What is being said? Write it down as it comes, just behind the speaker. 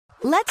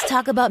Let's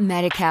talk about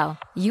Medi-Cal.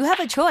 You have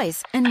a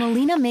choice, and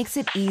Molina makes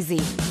it easy,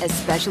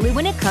 especially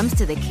when it comes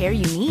to the care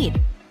you need.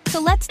 So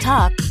let's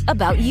talk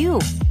about you,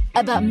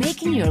 about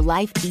making your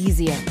life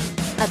easier,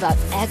 about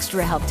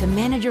extra help to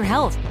manage your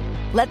health.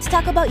 Let's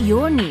talk about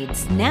your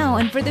needs now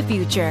and for the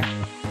future.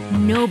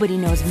 Nobody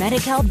knows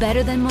Medi-Cal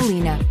better than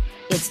Molina.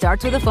 It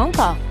starts with a phone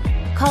call.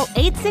 Call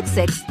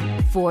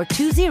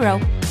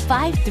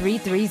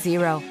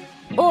 866-420-5330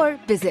 or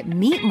visit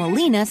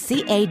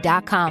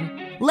meetmolinaca.com.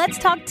 Let's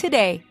talk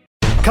today.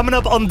 Coming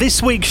up on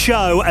this week's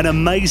show, an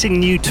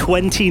amazing new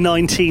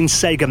 2019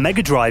 Sega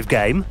Mega Drive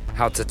game.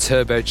 How to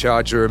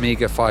turbocharge your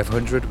Amiga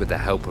 500 with the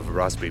help of a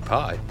Raspberry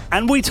Pi.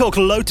 And we talk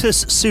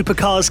Lotus,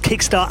 Supercars,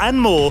 Kikstart and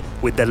more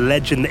with the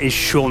legend that is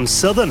Shaun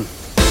Southern.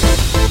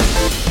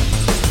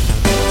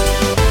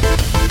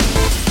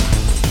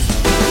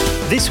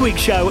 This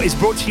week's show is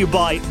brought to you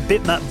by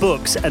Bitmap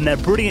Books and their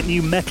brilliant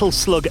new Metal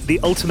Slug The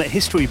Ultimate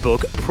History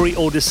book.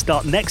 Pre-orders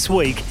start next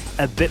week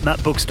at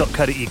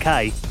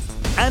bitmapbooks.co.uk.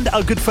 And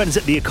our good friends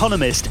at The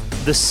Economist,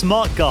 the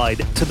smart guide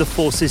to the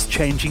forces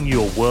changing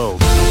your world.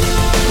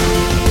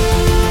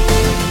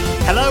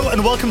 Hello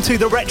and welcome to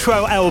the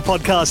Retro Hour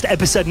podcast,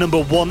 episode number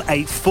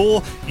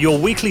 184, your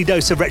weekly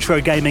dose of retro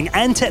gaming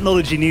and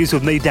technology news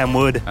with me, Dan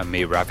Wood. And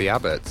me, Ravi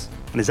Abbott.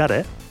 And is that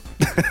it?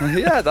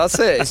 Yeah, that's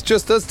it. It's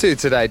just us two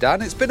today,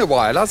 Dan. It's been a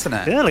while, hasn't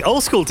it? Yeah, like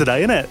old school today,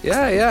 isn't it?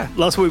 Yeah.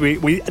 Last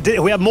week we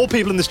had more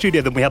people in the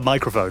studio than we had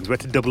microphones. We had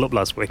to double up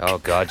last week. Oh,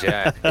 God,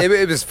 yeah.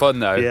 it was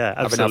fun, though. Yeah,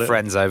 absolutely. Having our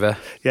friends over.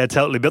 Yeah,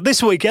 totally. But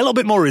this week, a little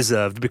bit more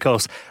reserved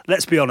because,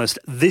 let's be honest,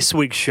 this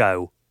week's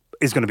show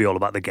is going to be all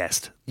about the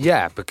guest.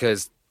 Yeah,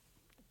 because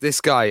this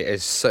guy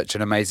is such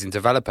an amazing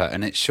developer,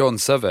 and it's Shaun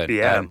Southern.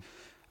 Yeah.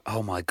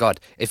 Oh my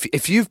God.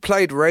 If you've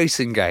played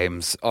racing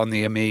games on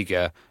the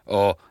Amiga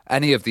or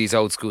any of these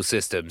old school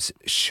systems,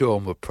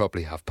 Shaun would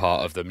probably have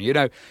part of them. You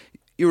know,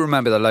 you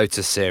remember the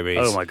Lotus series.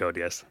 Oh my God,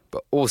 yes.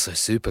 But also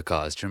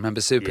Supercars. Do you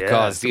remember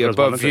Supercars? Yeah, the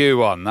above view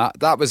one.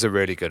 That was a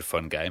really good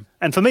fun game.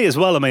 And for me as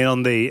well, I mean,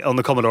 on the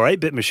Commodore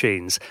 8-bit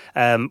machines,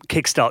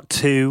 Kikstart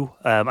 2,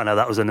 I know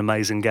that was an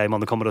amazing game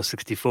on the Commodore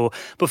 64.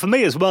 But for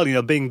me as well, you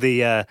know, being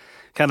the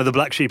kind of the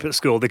black sheep at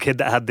school, the kid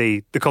that had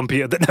the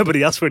computer that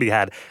nobody else really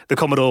had, the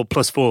Commodore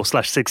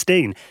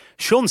Plus/4/16,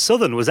 Shaun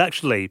Southern was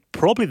actually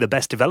probably the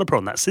best developer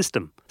on that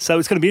system. So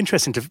it's going to be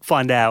interesting to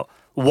find out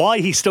why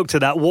he stuck to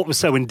that, what was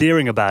so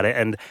endearing about it,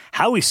 and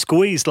how he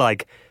squeezed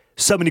like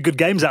so many good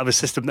games out of a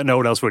system that no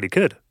one else really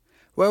could.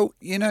 Well,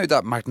 you know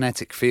that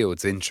Magnetic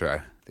Fields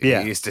intro that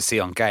you used to see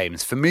on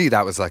games? For me,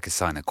 that was like a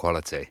sign of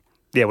quality.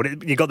 Yeah, well,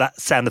 you got that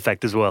sound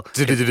effect as well.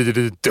 Yeah,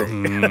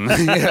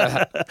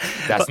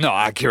 that's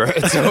not accurate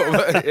at all.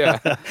 But yeah.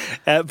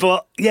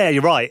 But yeah,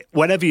 you're right.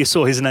 Whenever you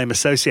saw his name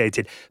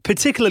associated,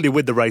 particularly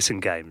with the racing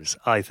games,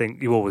 I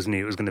think you always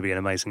knew it was going to be an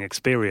amazing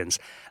experience.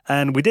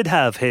 And we did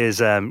have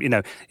his,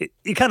 you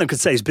kind of could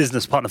say his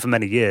business partner for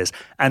many years,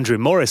 Andrew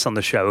Morris, on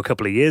the show a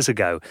couple of years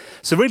ago.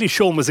 So really,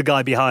 Shaun was the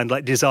guy behind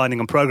like designing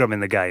and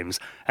programming the games,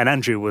 and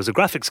Andrew was a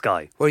graphics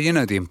guy. Well, you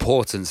know, the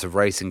importance of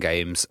racing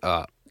games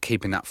are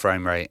keeping that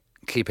frame rate,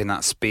 keeping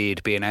that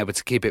speed, being able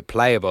to keep it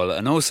playable.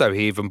 And also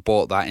he even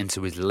brought that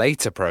into his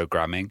later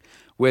programming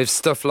with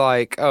stuff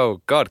like,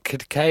 oh God,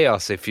 Kid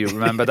Chaos, if you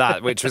remember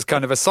that, which was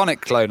kind of a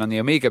Sonic clone on the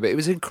Amiga, but it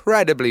was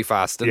incredibly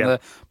fast and the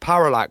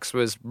parallax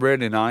was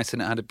really nice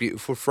and it had a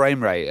beautiful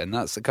frame rate. And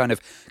that's the kind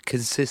of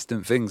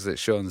consistent things that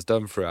Shaun's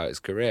done throughout his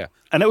career.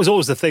 And it was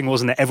always the thing,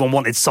 wasn't it? Everyone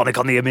wanted Sonic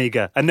on the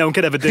Amiga, and no one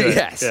could ever do it.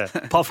 Yes. Yeah.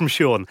 Apart from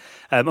Shaun.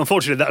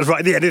 Unfortunately, that was right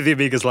at the end of the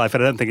Amiga's life,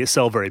 and I don't think it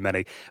sold very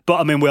many. But,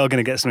 I mean, we are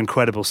going to get some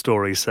incredible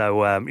stories,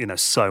 so,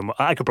 so much.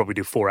 I could probably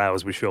do 4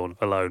 hours with Shaun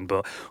alone,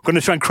 but we're going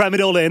to try and cram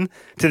it all in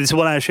to this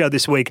 1 hour show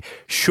this week.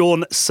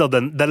 Shaun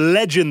Southern, the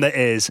legend that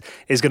is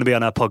going to be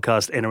on our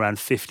podcast in around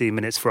 15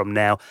 minutes from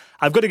now.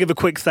 I've got to give a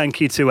quick thank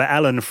you to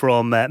Alan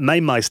from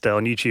Mainmeister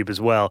on YouTube as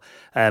well.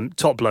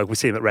 Top bloke. We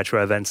see him at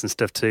retro events and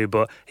stuff too,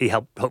 but he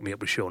helped hook me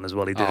up with Shaun as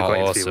well. He did a great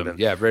interview with him.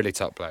 Yeah, really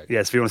top bloke.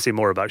 Yes, if you want to see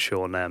more about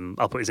Shaun,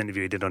 I'll put his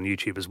interview he did on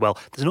YouTube as well.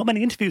 There's not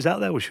many interviews out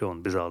there with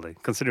Shaun, bizarrely,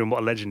 considering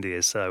what a legend he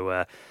is.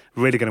 So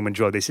really going to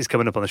enjoy this. He's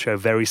coming up on the show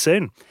very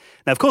soon.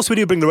 Now, of course, we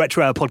do bring the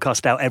Retro Hour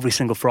podcast out every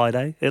single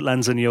Friday. It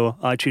lands on your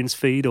iTunes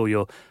feed or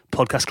your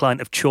podcast client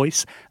of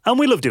choice. And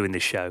we love doing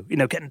this show. You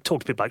know, getting to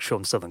talk to people like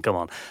Shaun Southern, come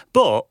on.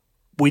 But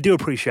we do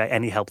appreciate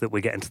any help that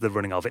we get into the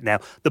running of it. Now,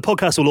 the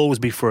podcast will always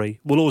be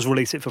free. We'll always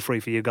release it for free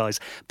for you guys.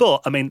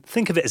 But, I mean,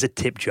 think of it as a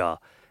tip jar.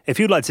 If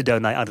you'd like to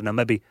donate, I don't know,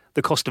 maybe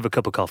the cost of a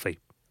cup of coffee.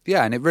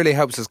 Yeah, and it really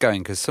helps us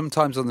going because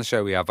sometimes on the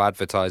show we have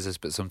advertisers,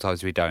 but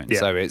sometimes we don't. Yeah.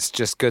 So it's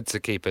just good to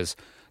keep us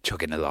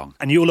chugging along.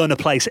 And you'll earn a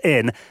place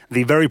in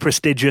the very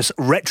prestigious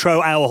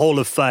Retro Hour Hall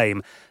of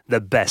Fame,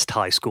 the best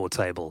high score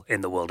table in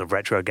the world of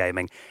retro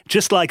gaming.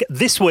 Just like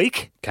this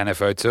week,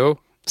 Kenneth O'Toole,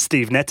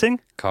 Steve Netting,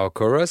 Carl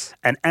Kuras,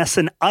 and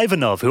Asen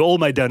Ivanov, who all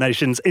made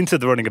donations into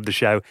the running of the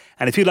show.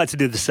 And if you'd like to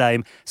do the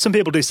same, some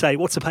people do say,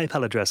 what's a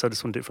PayPal address? I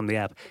just want to do it from the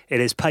app.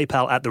 It is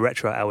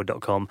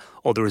paypal@theretrohour.com,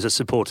 or there is a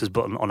supporters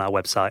button on our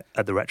website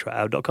at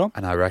theretrohour.com.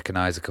 and I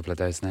recognise a couple of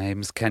those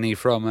names. Kenny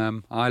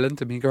from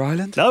Ireland, Amiga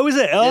Island. Oh, is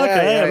it? Oh,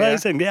 okay,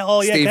 amazing. Yeah,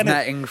 Steve Kenny.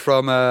 Netting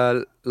from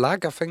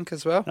Lag, I think,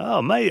 as well.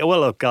 Oh, mate.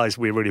 Well, look, guys,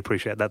 we really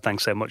appreciate that.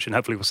 Thanks so much, and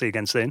hopefully we'll see you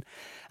again soon.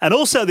 And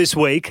also this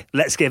week,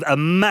 let's give a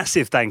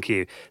massive thank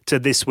you to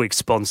this week's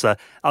sponsor,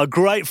 our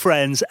great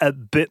friends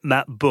at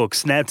Bitmap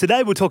Books. Now,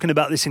 today we're talking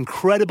about this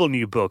incredible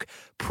new book.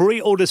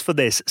 Pre-orders for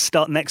this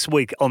start next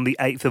week on the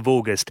 8th of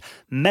August.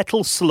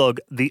 Metal Slug,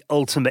 The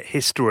Ultimate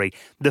History,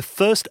 the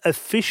first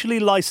officially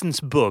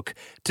licensed book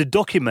to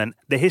document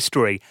the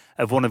history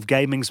of one of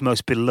gaming's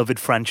most beloved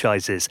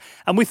franchises.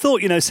 And we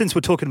thought, since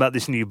we're talking about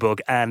this new book,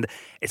 and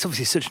it's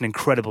obviously such an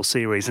incredible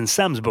series, and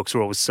Sam's books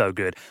are always so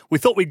good, we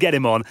thought we'd get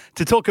him on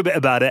to talk a bit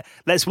about it.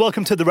 Let's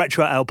welcome to the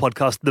Retro Hour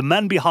podcast the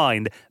man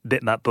behind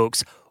Bitmap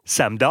Books,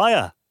 Sam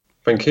Dyer.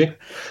 Thank you.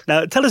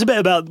 Now, tell us a bit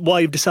about why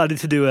you've decided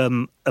to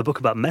do a book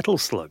about Metal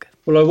Slug.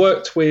 Well, I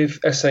worked with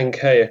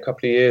SNK a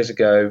couple of years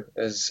ago,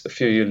 as a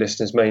few of your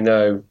listeners may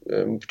know,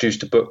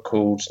 produced a book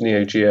called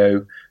Neo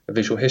Geo, A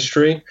Visual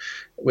History,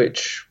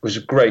 which was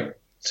great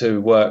to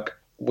work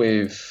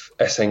with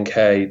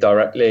SNK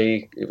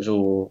directly. It was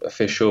all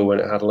official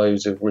and it had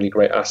loads of really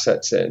great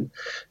assets in.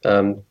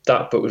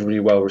 That book was really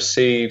well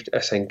received.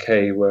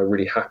 SNK were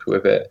really happy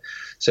with it.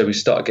 So we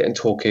started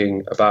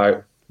talking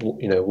about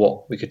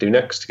what we could do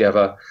next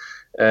together.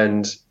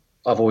 And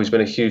I've always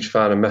been a huge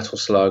fan of Metal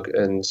Slug,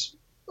 and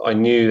I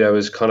knew there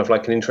was kind of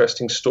like an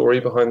interesting story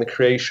behind the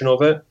creation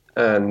of it,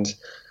 and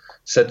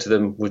said to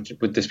them,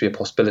 would this be a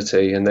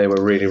possibility? And they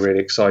were really, really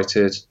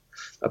excited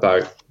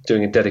about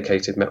doing a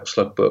dedicated Metal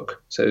Slug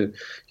book. So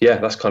yeah,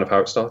 that's kind of how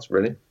it started,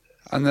 really.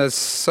 And there's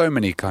so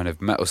many kind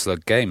of Metal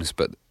Slug games,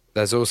 but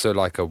there's also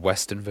like a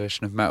Western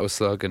version of Metal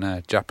Slug and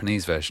a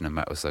Japanese version of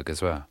Metal Slug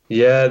as well.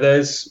 Yeah,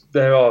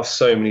 there are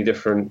so many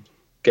different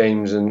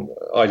games, and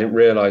I didn't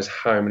realise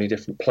how many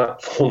different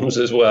platforms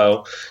as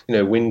well.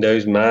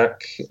 Windows,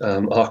 Mac,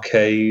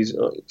 arcade,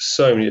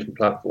 so many different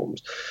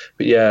platforms.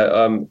 But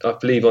yeah, I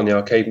believe on the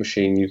arcade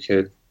machine you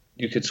could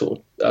sort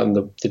of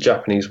the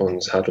Japanese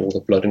ones had all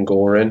the blood and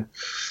gore in.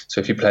 So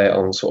if you play it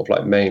on sort of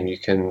like MAME, you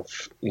can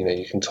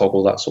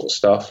toggle that sort of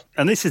stuff.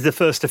 And this is the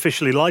first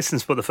officially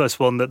licensed, but the first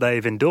one that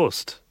they've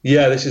endorsed.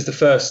 Yeah, this is the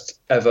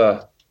first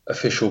ever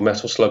official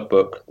Metal Slug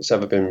book that's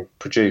ever been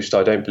produced.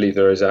 I don't believe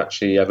there has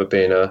actually ever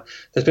been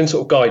there's been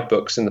sort of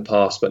guidebooks in the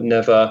past, but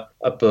never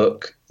a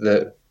book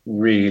that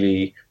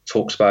really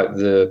talks about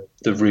the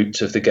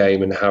roots of the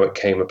game and how it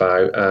came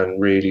about,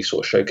 and really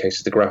sort of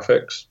showcases the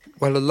graphics.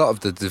 Well, a lot of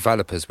the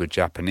developers were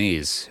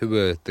Japanese. Who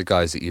were the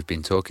guys that you've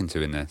been talking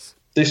to in this?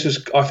 I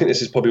think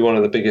this is probably one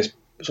of the biggest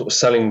sort of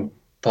selling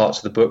parts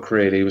of the book,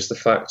 really, was the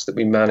fact that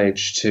we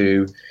managed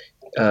to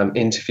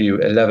interview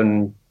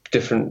 11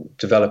 different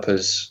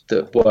developers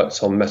that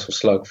worked on Metal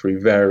Slug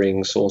through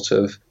varying sort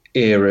of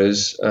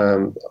eras.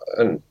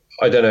 And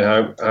I don't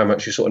know how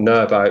much you sort of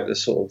know about the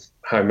sort of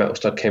how Metal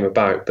Slug came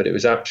about, but it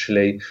was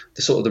actually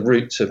the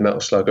roots of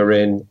Metal Slug are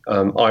in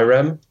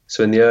IREM.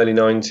 So in the early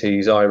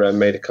 90s, IREM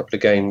made a couple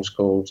of games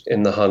called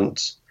In the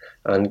Hunt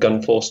and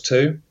Gunforce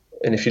 2.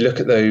 And if you look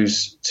at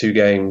those two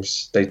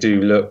games, they do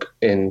look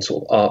in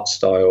sort of art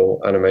style,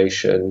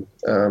 animation,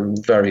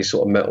 very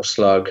sort of Metal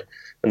Slug.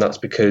 And that's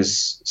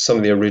because some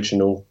of the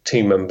original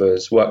team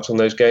members worked on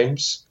those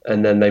games,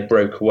 and then they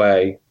broke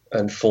away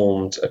and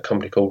formed a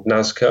company called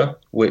Nazca,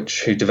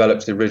 who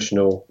developed the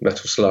original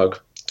Metal Slug.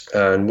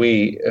 And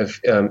we have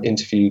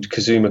interviewed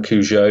Kazuma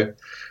Kujo,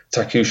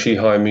 Takushi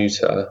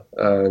Hayamuta,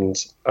 and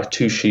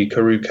Atsushi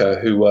Karuka,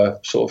 who were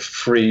sort of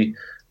three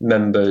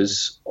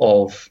members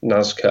of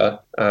Nazca.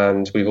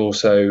 And we've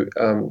also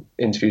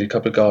interviewed a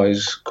couple of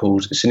guys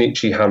called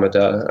Shinichi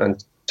Hamada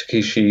and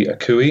Takeshi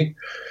Akui.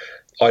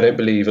 I don't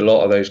believe a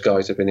lot of those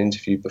guys have been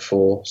interviewed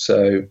before.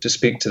 So to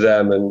speak to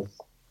them and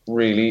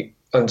really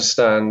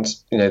understand,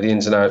 the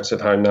ins and outs of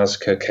how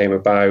Nazca came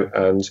about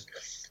and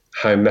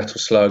how Metal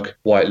Slug,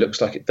 why it looks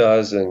like it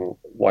does and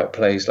why it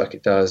plays like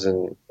it does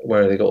and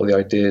where they got all the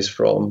ideas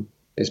from,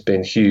 has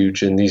been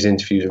huge. And these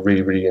interviews are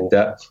really, really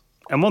in-depth.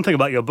 And one thing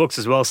about your books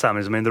as well, Sam,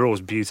 is, they're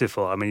always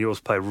beautiful. You always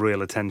pay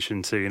real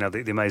attention to,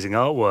 the amazing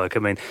artwork.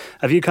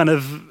 Have you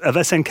have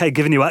SNK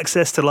given you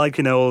access to,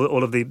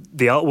 all of the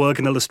artwork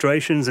and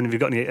illustrations, and have you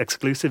got any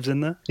exclusives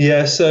in there?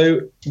 Yeah, so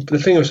the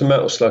thing with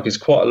Metal Slug is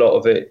quite a lot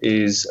of it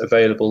is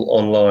available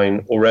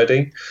online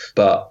already,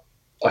 but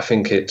I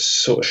think it's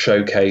sort of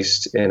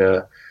showcased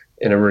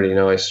in a really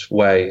nice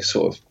way,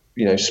 sort of,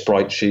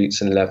 sprite sheets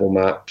and level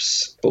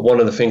maps. But one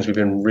of the things we've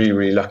been really,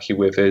 really lucky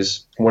with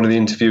is one of the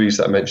interviewees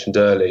that I mentioned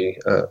earlier,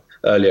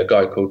 a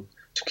guy called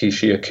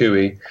Takeshi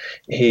Akui,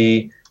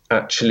 he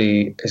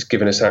actually has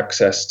given us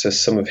access to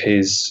some of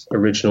his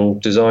original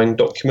design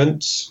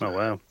documents. Oh,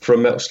 wow.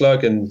 From Metal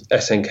Slug, and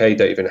SNK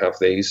don't even have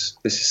these.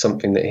 This is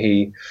something that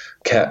he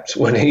kept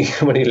when he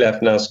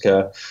left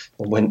Nazca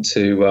and went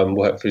to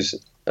work for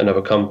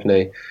another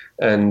company.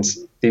 And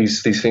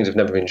these things have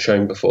never been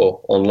shown before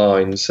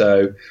online.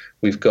 So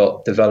we've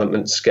got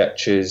development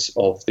sketches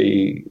of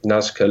the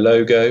Nazca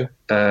logo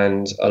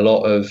and a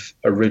lot of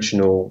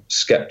original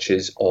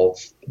sketches of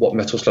what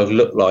Metal Slug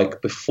looked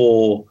like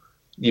before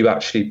you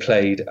actually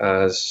played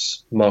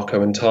as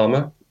Marco and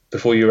Tama.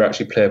 Before you were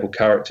actually playable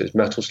characters,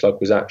 Metal Slug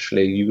was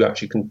actually, you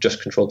actually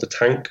just controlled the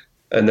tank.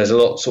 And there's a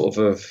lot sort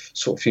of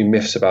few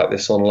myths about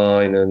this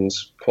online, and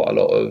quite a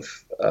lot of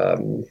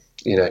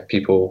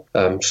people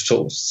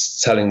sort of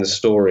telling the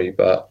story.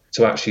 But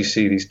to actually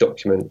see these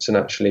documents and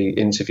actually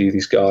interview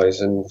these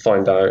guys and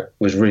find out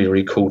was really,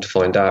 really cool to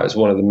find out. It's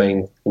one of the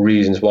main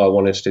reasons why I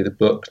wanted to do the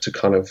book, to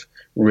kind of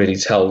really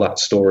tell that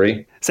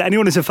story. So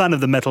anyone who's a fan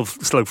of the Metal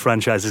Slug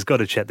franchise has got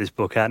to check this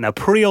book out. Now,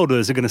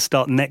 pre-orders are going to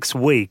start next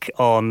week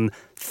on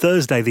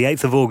Thursday, the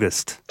 8th of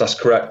August. That's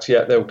correct,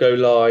 yeah. They'll go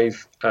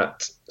live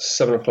at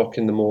 7 o'clock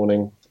in the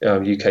morning,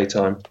 UK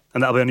time.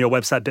 And that'll be on your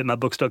website,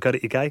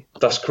 bitmapbooks.co.uk?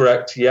 That's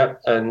correct, yeah.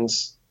 And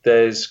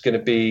there's going to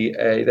be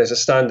there's a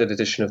standard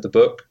edition of the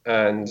book,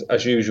 and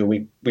as usual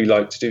we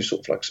like to do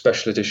sort of like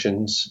special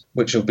editions,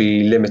 which will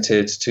be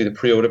limited to the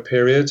pre-order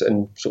period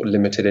and sort of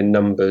limited in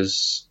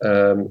numbers.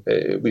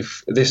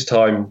 This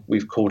time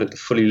we've called it the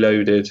fully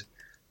loaded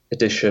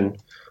edition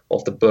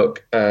of the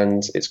book,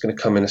 and it's going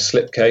to come in a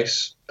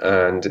slipcase,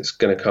 and it's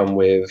going to come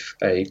with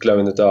a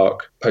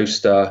glow-in-the-dark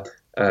poster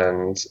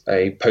and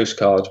a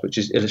postcard which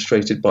is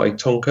illustrated by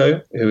Tonko,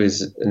 who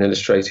is an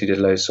illustrator who did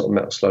loads of sort of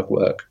Metal Slug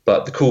work.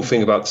 But the cool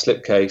thing about the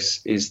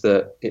slipcase is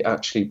that it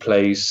actually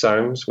plays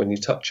sounds when you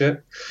touch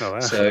it. Oh, wow.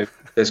 So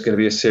there's going to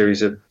be a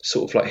series of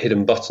sort of like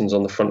hidden buttons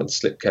on the front of the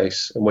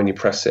slipcase, and when you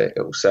press it,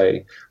 it will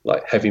say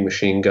like heavy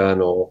machine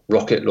gun or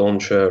rocket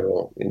launcher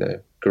or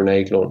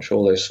grenade launcher,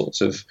 all those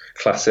sorts of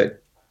classic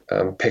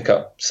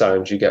pickup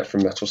sounds you get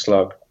from Metal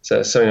Slug.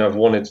 So something I've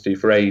wanted to do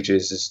for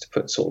ages is to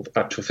put sort of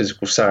actual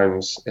physical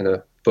sounds in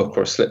a book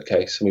or a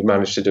slipcase, and we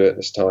managed to do it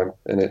this time,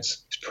 and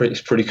it's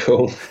pretty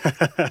cool.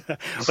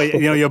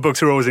 Well, your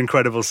books are always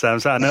incredible, Sam.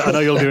 So I know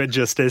you'll do it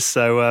justice.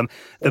 So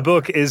the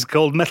book is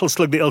called Metal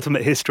Slug: The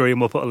Ultimate History, and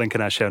we'll put a link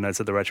in our show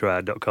notes at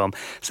theretrohour.com.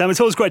 Sam, it's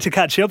always great to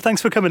catch you up.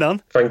 Thanks for coming on.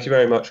 Thank you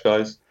very much,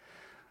 guys.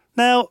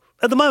 Now,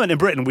 at the moment in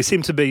Britain, we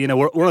seem to be,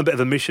 we're on a bit of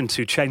a mission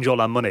to change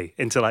all our money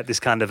into like this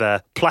kind of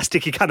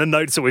plasticky kind of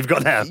notes that we've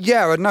got now.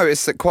 Yeah, I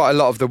noticed that quite a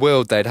lot of the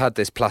world, they'd had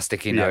this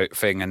plasticky note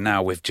thing, and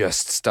now we've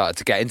just started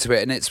to get into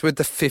it, and it's with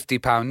the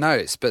 £50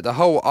 notes. But the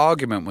whole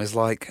argument was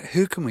like,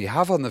 who can we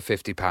have on the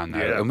 £50 note?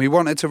 Yeah. And we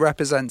wanted to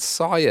represent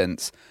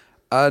science.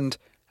 And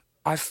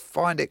I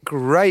find it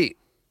great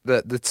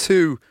that the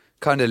two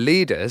kind of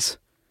leaders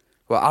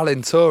were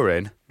Alan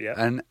Turing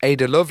and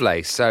Ada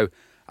Lovelace. So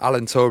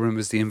Alan Turing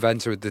was the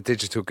inventor of the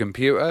digital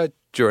computer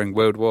during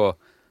World War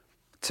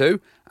II,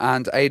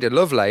 and Ada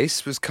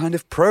Lovelace was kind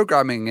of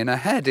programming in her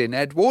head in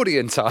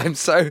Edwardian times.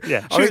 So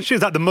yeah, she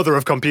was like the mother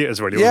of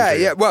computers, really.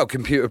 Well,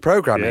 computer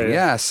programming,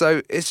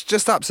 So it's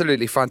just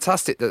absolutely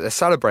fantastic that they're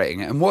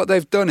celebrating it. And what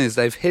they've done is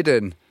they've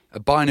hidden a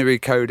binary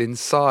code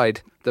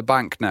inside the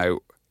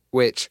banknote,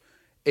 which,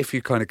 if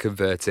you kind of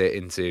convert it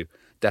into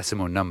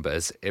decimal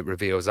numbers, it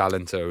reveals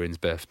Alan Turing's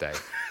birthday.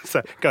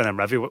 So go on then,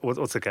 Ravi,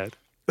 what's the code?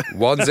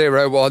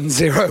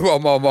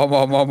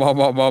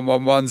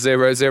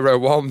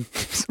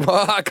 1010111111001.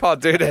 Well, I can't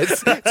do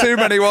this. Too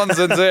many ones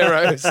and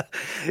zeros.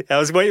 I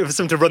was waiting for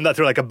someone to run that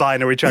through like a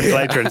binary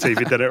translator and see if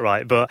you did it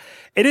right. But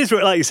it is,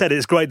 like you said,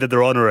 it's great that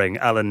they're honouring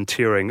Alan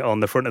Turing on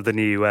the front of the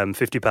new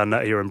 £50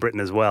 note here in Britain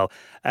as well.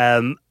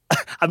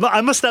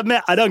 I must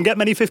admit, I don't get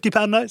many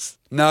 £50 notes.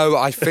 No,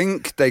 I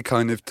think they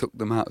kind of took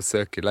them out of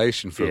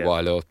circulation for a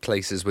while, or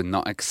places would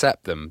not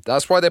accept them.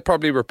 That's why they're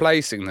probably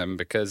replacing them,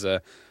 because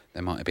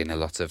there might have been a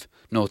lot of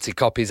naughty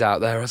copies out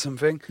there or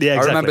something. Yeah,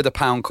 exactly. I remember the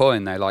 £1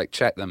 coin, they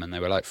checked them and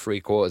they were like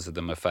 3/4 of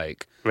them are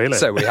fake. Really?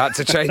 So we had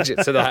to change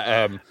it to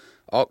that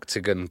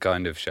octagon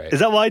kind of shape.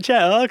 Is that why,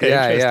 Chet? Oh, okay,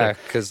 yeah,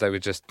 because they were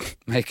just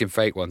making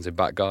fake ones in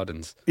back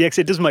gardens. Yeah, because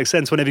it does make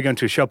sense. Whenever you go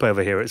into a shop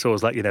over here, it's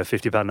always like,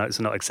 £50 notes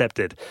are not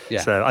accepted.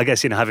 Yeah. So I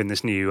guess, having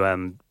this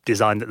new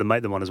design that they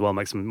make them on as well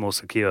makes them more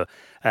secure.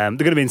 They're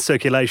going to be in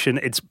circulation.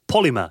 It's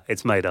polymer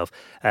it's made of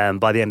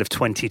by the end of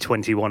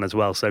 2021 as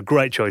well. So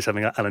great choice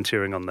having Alan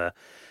Turing on there.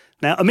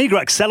 Now, Amiga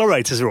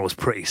accelerators are always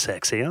pretty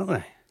sexy, aren't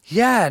they?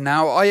 Yeah,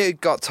 now I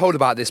got told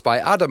about this by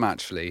Adam,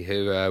 actually,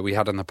 who we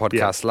had on the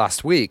podcast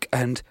last week,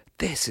 and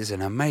this is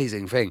an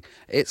amazing thing.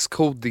 It's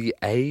called the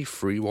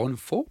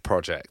A314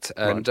 project,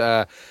 and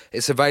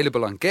it's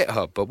available on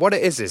GitHub. But what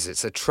it is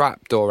it's a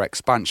trapdoor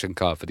expansion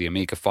card for the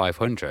Amiga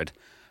 500,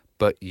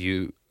 but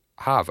you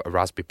have a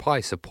Raspberry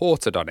Pi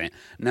supported on it.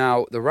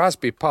 Now, the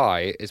Raspberry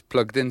Pi is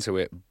plugged into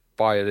it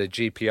via the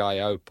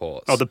GPIO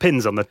ports. Oh, the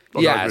pins on the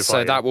Raspberry Pi,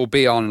 so that will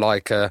be on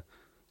like a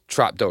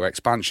trapdoor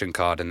expansion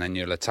card, and then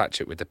you'll attach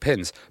it with the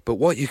pins. But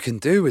what you can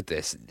do with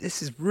this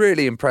is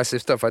really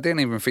impressive stuff. I didn't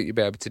even think you'd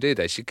be able to do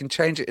this. You can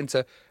change it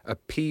into a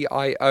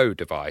PIO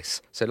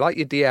device. So like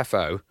your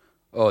DFO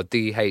or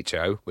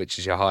DHO, which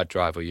is your hard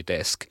drive or your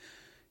disk,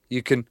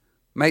 you can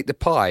make the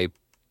Pi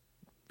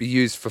be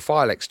used for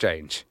file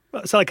exchange.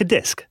 So like a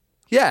disk?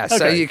 Yeah,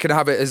 so Okay. you can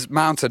have it as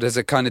mounted as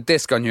a kind of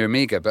disc on your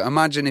Amiga. But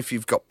imagine if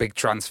you've got big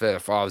transfer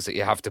files that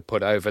you have to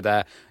put over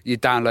there. You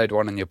download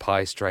one on your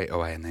Pi straight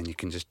away, and then you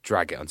can just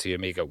drag it onto your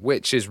Amiga,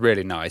 which is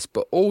really nice.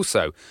 But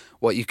also,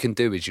 what you can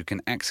do is you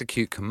can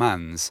execute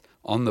commands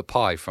on the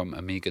Pi from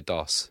Amiga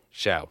DOS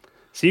shell.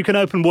 So you can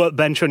open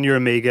Workbench on your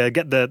Amiga,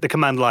 get the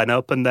command line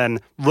up, and then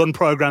run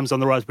programs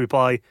on the Raspberry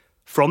Pi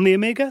from the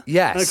Amiga?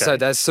 Yes, Okay. so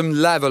there's some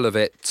level of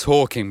it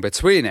talking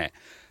between it.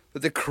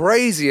 But the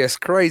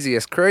craziest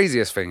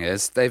thing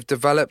is they've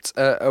developed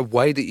a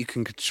way that you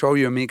can control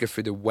your Amiga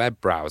through the web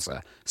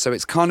browser. So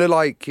it's kind of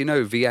like,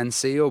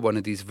 VNC or one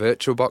of these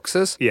virtual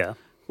boxes. Yeah.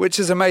 Which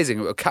is amazing.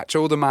 It will catch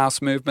all the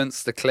mouse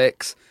movements, the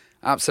clicks,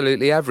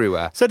 absolutely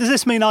everywhere. So does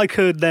this mean I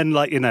could then,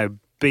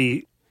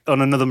 be on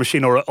another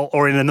machine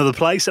or in another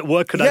place at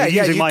work? Could I be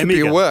using you my could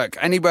Amiga? be at work.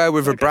 Anywhere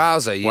with a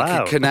browser, you Wow.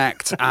 could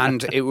connect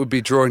and it would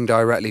be drawing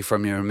directly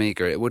from your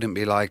Amiga. It wouldn't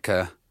be like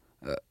a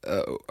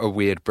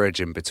weird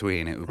bridge in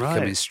between. It would be Right.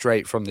 coming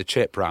straight from the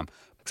chip RAM.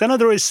 Because I know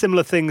there is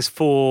similar things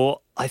for,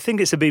 I think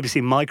it's a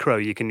BBC Micro.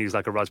 You can use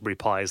like a Raspberry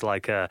Pi as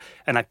like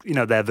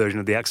their version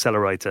of the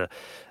accelerator.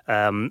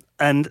 And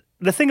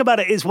the thing about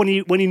it is when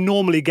you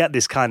normally get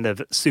this kind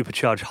of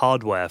supercharged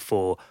hardware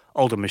for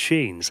older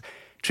machines,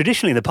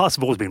 traditionally the parts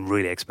have always been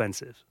really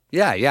expensive.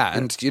 Yeah.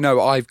 And,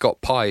 I've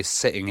got Pis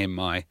sitting in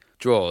my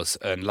drawers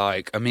and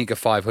like Amiga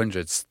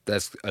 500s,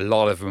 there's a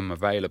lot of them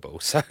available.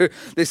 So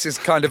this is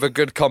kind of a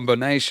good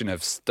combination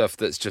of stuff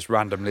that's just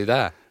randomly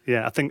there.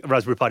 Yeah, I think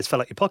Raspberry Pi just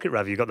fell out your pocket,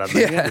 Rav. You got that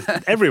many.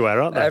 Yeah.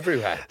 Everywhere, aren't they?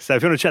 Everywhere. So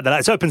if you want to check that out,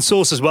 it's open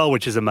source as well,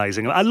 which is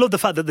amazing. I love the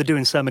fact that they're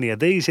doing so many of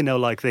these,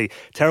 like the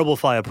Terrible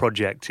Fire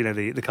project,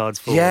 the cards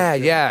for...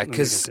 Yeah,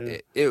 because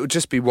it would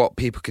just be what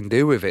people can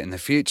do with it in the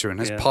future.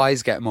 And as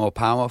Pis get more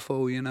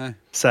powerful,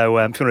 So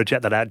if you want to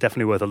check that out,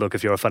 definitely worth a look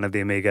if you're a fan of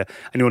the Amiga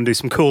and you want to do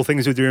some cool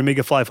things with your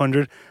Amiga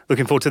 500.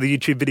 Looking forward to the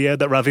YouTube video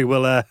that Ravi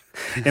will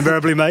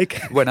invariably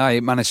make. When I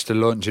managed to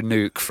launch a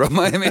nuke from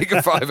my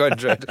Amiga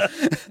 500.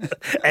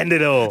 End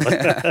it all.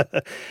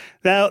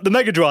 Now, the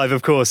Mega Drive,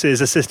 of course,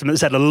 is a system that's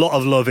had a lot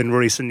of love in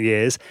recent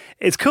years.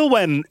 It's cool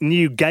when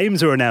new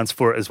games are announced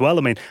for it as well.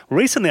 I mean,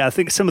 recently, I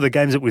think some of the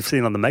games that we've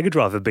seen on the Mega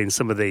Drive have been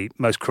some of the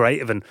most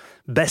creative and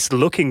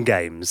best-looking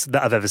games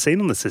that I've ever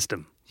seen on the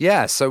system.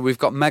 Yeah, so we've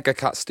got Mega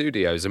Cat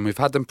Studios, and we've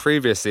had them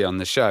previously on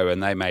the show,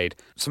 and they made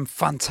some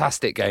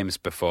fantastic games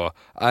before.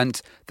 And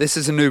this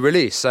is a new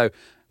release, so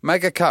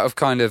Mega Cat have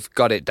kind of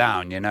got it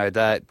down,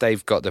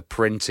 they've got the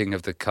printing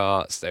of the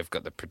carts, they've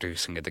got the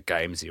producing of the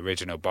games, the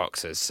original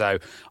boxes. So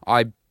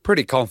I'm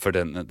pretty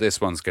confident that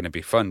this one's going to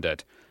be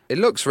funded. It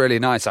looks really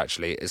nice,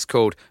 actually. It's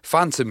called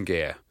Phantom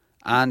Gear,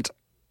 and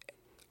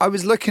I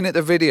was looking at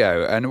the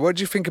video, and what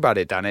do you think about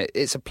it, Dan?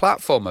 It's a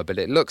platformer, but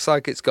it looks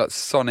like it's got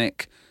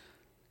Sonic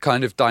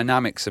kind of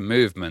dynamics and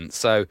movement.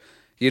 So,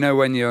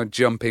 when you're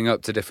jumping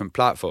up to different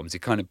platforms, he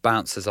kind of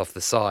bounces off the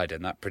side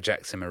and that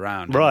projects him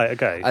around. Right,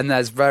 okay. And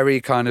there's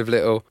very kind of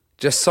little,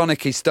 just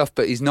Sonic-y stuff,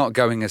 but he's not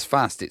going as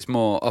fast. It's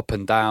more up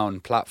and down,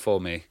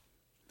 platformy.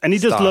 And he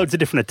does style. loads of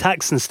different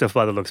attacks and stuff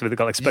by the looks of it. They've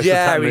got like special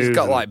attack moves. Yeah, he's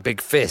got and like big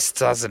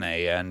fists, hasn't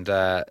he? And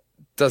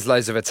does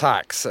loads of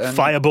attacks. And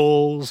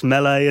fireballs,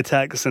 melee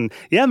attacks. And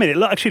yeah, I mean, it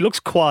actually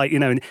looks quite,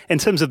 in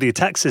terms of the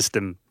attack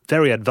system,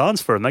 very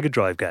advanced for a Mega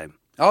Drive game.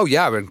 Oh,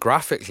 yeah, and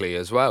graphically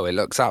as well. It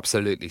looks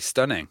absolutely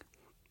stunning.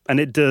 And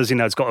it does,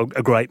 it's got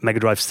a great Mega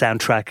Drive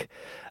soundtrack,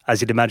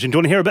 as you'd imagine. Do you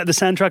want to hear about the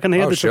soundtrack on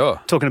here? Oh,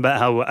 sure. Talking about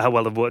how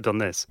well they've worked on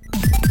this.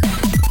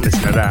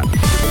 Listen to that.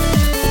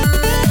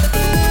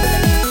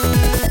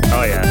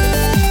 Oh, yeah.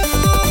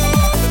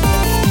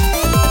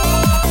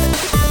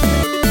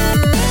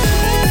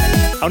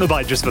 I want to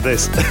buy it just for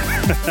this.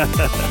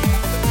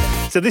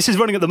 So this is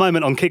running at the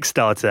moment on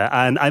Kickstarter,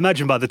 and I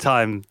imagine by the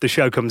time the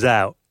show comes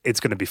out, it's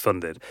going to be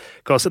funded.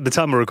 Because at the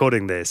time we're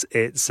recording this,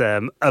 it's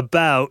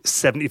about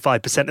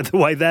 75% of the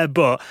way there,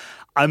 but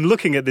I'm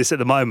looking at this at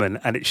the moment,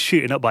 and it's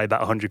shooting up by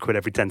about 100 quid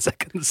every 10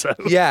 seconds. So.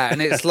 Yeah,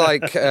 and it's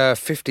like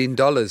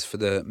 $15 for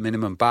the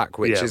minimum back,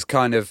 which is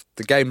kind of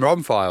the game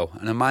ROM file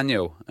and a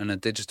manual and a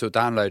digital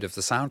download of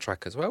the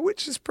soundtrack as well,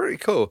 which is pretty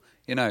cool,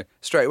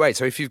 straight away.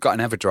 So if you've got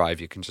an Everdrive,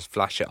 you can just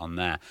flash it on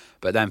there.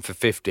 But then for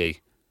 $50,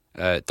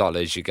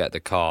 you get the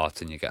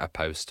cart and you get a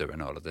poster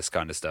and all of this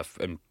kind of stuff,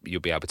 and you'll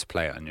be able to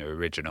play it on your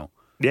original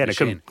Yeah, and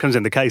machine. it comes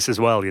in the case as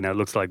well, it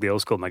looks like the old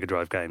school Mega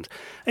Drive games.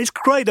 It's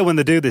great though when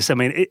they do this. I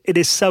mean, it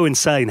is so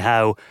insane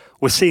how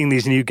we're seeing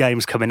these new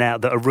games coming out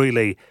that are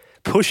really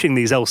pushing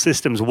these old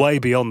systems way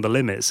beyond the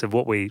limits of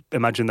what we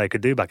imagined they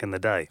could do back in the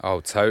day. Oh,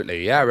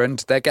 totally, yeah, and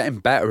they're getting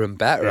better and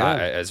better at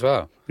it as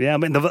well. Yeah, I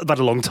mean, they've had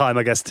a long time,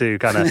 I guess, to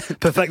kind of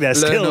perfect their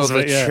Learn skills. all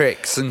the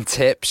tricks and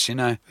tips,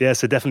 Yeah,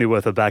 so definitely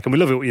worth a back. And we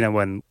love it,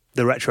 when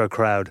the retro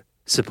crowd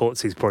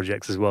supports these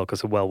projects as well,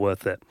 because they're well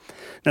worth it.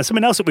 Now,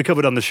 something else that we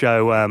covered on the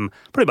show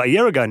probably about a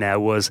year ago now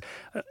was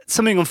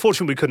something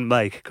unfortunately we couldn't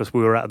make because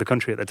we were out of the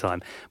country at the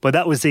time, but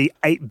that was the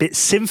 8-Bit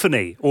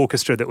Symphony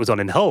Orchestra that was on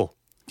in Hull.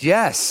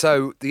 Yes,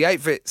 so the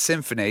 8-Bit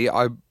Symphony,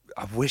 I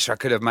wish I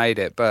could have made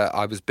it, but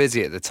I was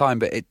busy at the time,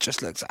 but it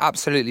just looks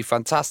absolutely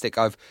fantastic.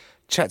 I've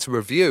checked a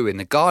review in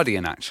The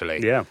Guardian,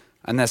 actually. Yeah.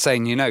 And they're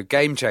saying,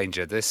 game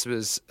changer. This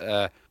was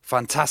a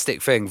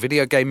fantastic thing.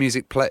 Video game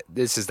music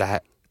this is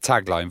the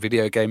tagline.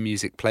 Video game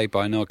music played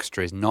by an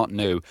orchestra is not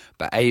new,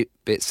 but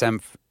 8-bit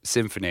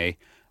symphony,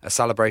 a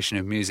celebration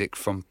of music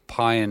from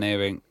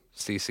pioneering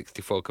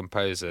C64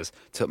 composers,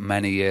 took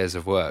many years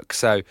of work.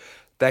 So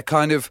they're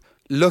kind of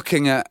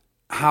looking at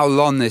how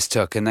long this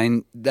took,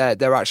 and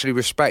they're actually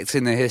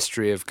respecting the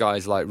history of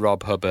guys like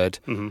Rob Hubbard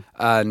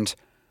and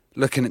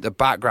looking at the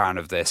background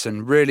of this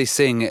and really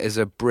seeing it as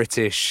a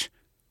British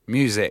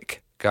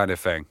music kind of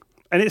thing.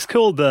 And it's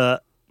cool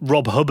that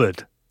Rob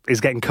Hubbard is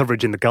getting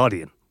coverage in The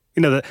Guardian.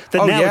 Now it's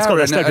got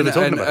that stature they're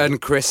talking about.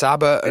 And Chris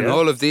Abbott and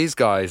all of these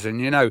guys.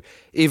 And,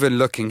 even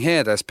looking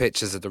here, there's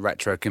pictures of the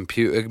Retro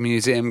Computer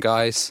Museum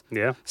guys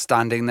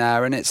standing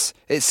there. And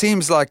it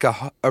seems like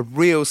a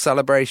real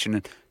celebration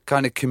and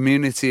kind of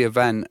community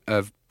event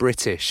of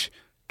British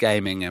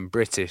gaming and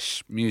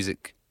British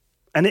music.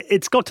 And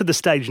it's got to the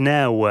stage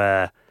now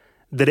where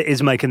that it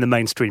is making the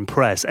mainstream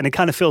press. And it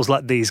kind of feels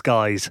like these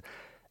guys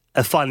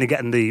are finally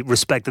getting the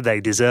respect that they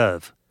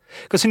deserve.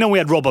 Because, we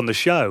had Rob on the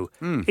show.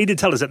 He did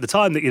tell us at the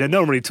time that,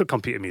 no one really took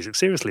computer music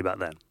seriously back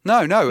then.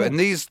 No. And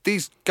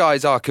these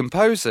guys are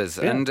composers,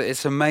 and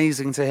it's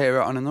amazing to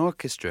hear it on an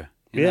orchestra.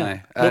 You know?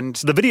 And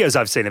the videos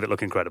I've seen of it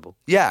look incredible.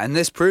 Yeah, and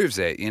this proves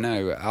it.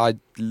 I'd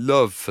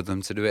love for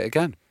them to do it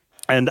again.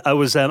 And I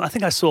was, I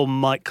think I saw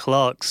Mike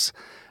Clark's,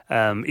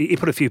 he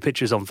put a few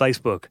pictures on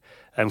Facebook.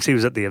 Because he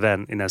was at the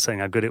event, saying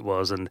how good it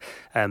was. And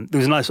there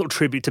was a nice sort of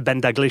tribute to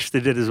Ben Daglish they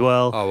did as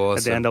well. Oh, awesome.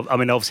 At the end of,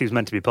 obviously he was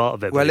meant to be part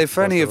of it. Well, if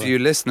any of you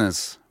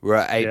listeners were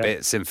at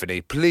 8-Bit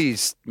Symphony,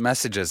 please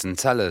message us and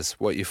tell us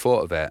what you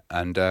thought of it.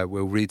 And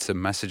we'll read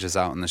some messages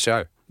out on the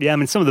show. Yeah,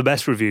 some of the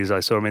best reviews I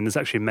saw, there's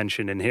actually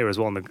mentioned in here as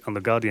well on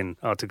the Guardian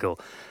article.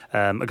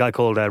 A guy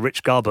called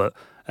Rich Garbett,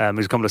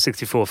 who's a Commodore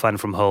 64 fan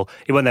from Hull.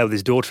 He went there with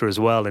his daughter as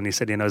well, and he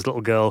said, his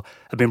little girl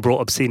had been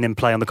brought up seeing him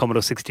play on the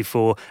Commodore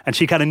 64, and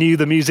she kind of knew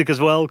the music as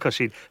well, because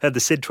she'd heard the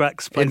SID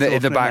tracks played in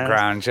the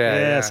background,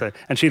 yeah. So,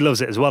 and she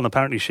loves it as well, and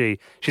apparently she's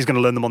going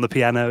to learn them on the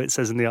piano, it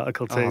says in the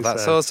article too. Oh,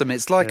 that's awesome.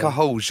 It's like a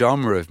whole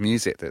genre of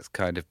music that's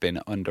kind of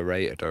been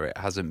underrated, or it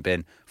hasn't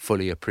been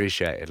fully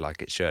appreciated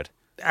like it should.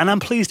 And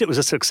I'm pleased it was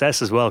a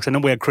success as well, because I know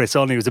we had Chris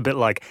on, he was a bit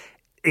like,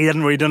 he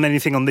hadn't really done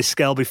anything on this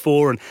scale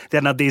before, and they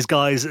hadn't had these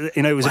guys,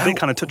 it was a bit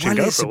kind of touch and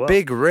go for a while. It's a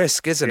big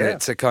risk, isn't it,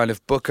 to kind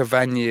of book a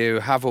venue,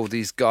 have all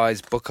these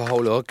guys, book a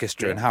whole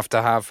orchestra, and have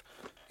to have,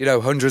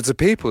 hundreds of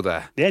people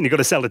there. Yeah, and you've got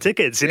to sell the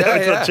tickets, it's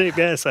not cheap,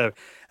 so...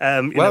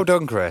 well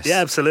done, Chris.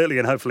 Yeah, absolutely,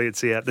 and hopefully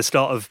it's the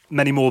start of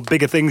many more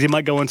bigger things you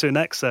might go on to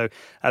next, so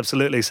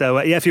absolutely. So,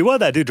 if you were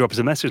there, do drop us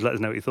a message, let us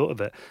know what you thought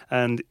of it.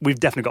 And we've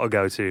definitely got to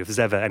go to if there's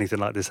ever anything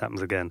like this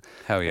happens again.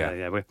 Hell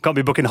yeah. We can't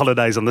be booking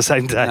holidays on the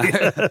same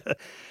day.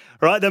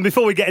 Right, then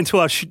before we get into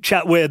our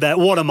chat with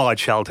one of my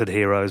childhood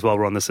heroes while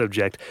we're on the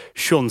subject,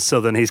 Shaun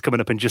Southern, he's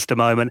coming up in just a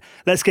moment.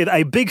 Let's give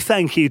a big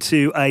thank you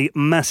to a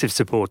massive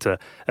supporter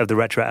of the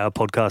Retro Hour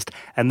podcast,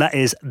 and that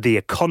is The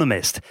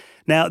Economist.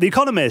 Now, The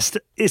Economist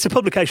is a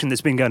publication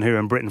that's been going here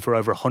in Britain for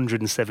over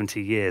 170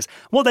 years.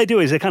 What they do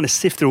is they kind of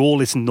sift through all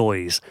this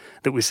noise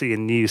that we see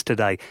in news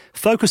today,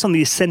 focus on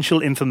the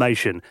essential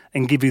information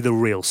and give you the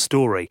real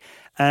story.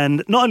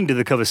 And not only do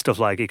they cover stuff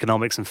like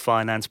economics and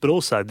finance, but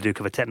also they do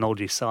cover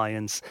technology,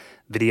 science,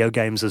 video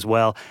games as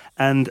well.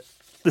 And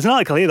there's an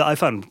article here that I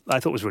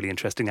thought was really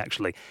interesting,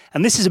 actually.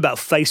 And this is about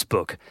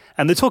Facebook.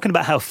 And they're talking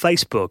about how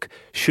Facebook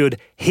should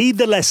heed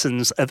the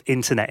lessons of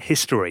internet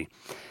history.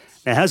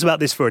 Now, how's about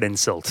this for an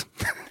insult?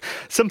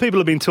 Some people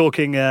have been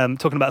talking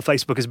about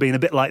Facebook as being a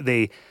bit like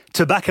the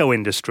tobacco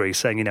industry,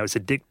 saying, it's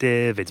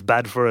addictive, it's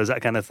bad for us,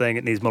 that kind of thing,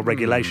 it needs more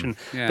regulation.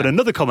 Yeah. But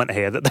another comment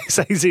here that they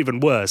say is even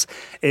worse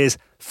is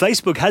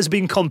Facebook has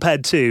been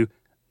compared to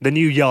the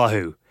new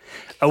Yahoo,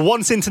 a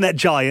once internet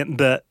giant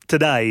that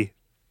today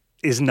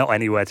is not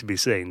anywhere to be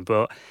seen.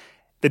 But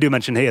they do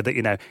mention here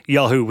that,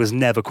 Yahoo was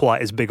never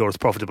quite as big or as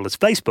profitable as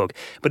Facebook,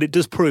 but it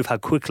does prove how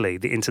quickly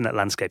the internet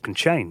landscape can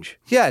change.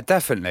 Yeah,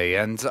 definitely.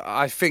 And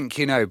I think,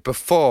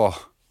 before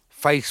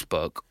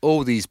Facebook,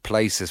 all these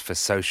places for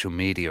social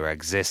media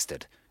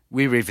existed.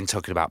 We were even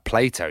talking about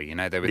Plato,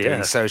 they were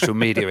doing social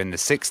media in the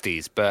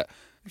 60s. But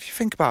if you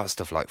think about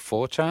stuff like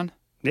 4chan...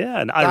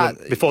 Yeah, and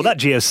before that,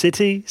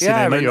 GeoCity.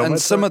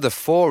 And some of the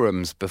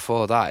forums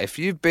before that. If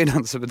you've been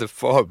on some of the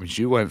forums,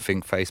 you won't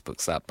think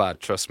Facebook's that bad,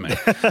 trust me.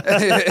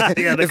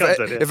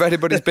 If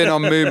anybody's been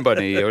on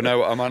Moonbunny, you'll know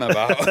what I'm on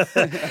about.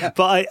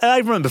 But I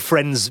remember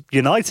Friends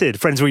United.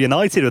 Friends were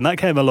United when that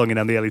came along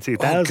in the early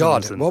 2000s. Oh,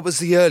 God. What was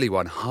the early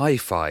one? High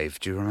Five.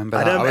 Do you remember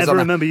that? I don't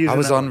remember using that. I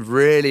was on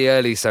really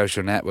early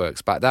social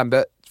networks back then.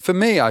 But for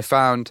me, I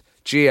found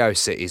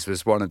GeoCities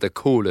was one of the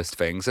coolest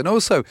things. And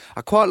also,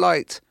 I quite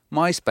liked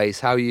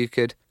MySpace, how you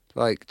could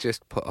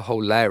just put a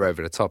whole layer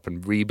over the top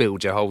and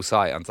rebuild your whole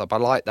site on top. I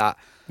like that.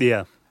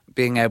 Yeah.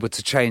 being able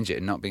to change it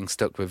and not being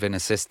stuck within a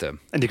system.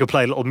 And you could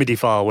play a little MIDI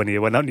file when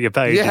you went on your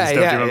page and stuff. Do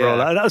you remember all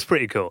that? That was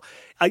pretty cool.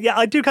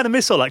 I do kind of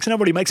miss all that, because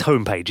nobody makes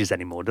home pages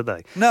anymore, do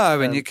they? No,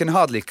 and you can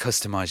hardly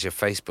customise your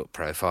Facebook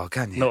profile,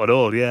 can you? Not at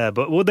all, yeah.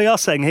 But what they are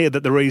saying here,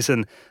 that the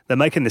reason they're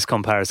making this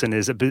comparison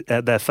is that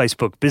their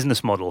Facebook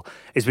business model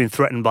is being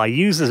threatened by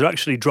users who are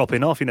actually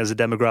dropping off, as the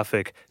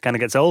demographic kind of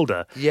gets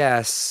older.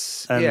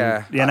 Yes,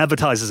 And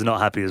advertisers are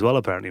not happy as well,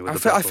 apparently.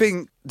 With I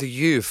think the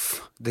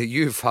youth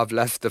have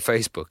left the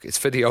Facebook. It's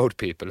for the old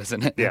people,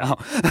 isn't it? Yeah.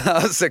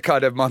 That's the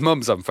kind of, my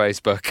mum's on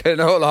Facebook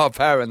and all our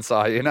parents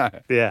are,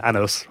 Yeah, and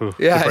us.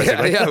 Yeah,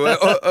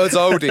 us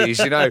oldies,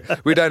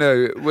 we don't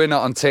know, we're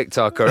not on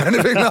TikTok or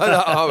anything like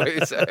that, are we?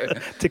 So.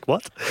 Tick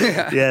what?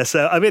 Yeah,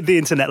 so the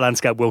internet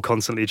landscape will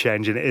constantly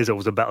change, and it is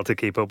always a battle to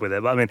keep up with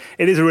it. But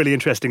it is a really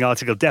interesting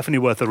article, definitely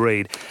worth a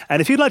read.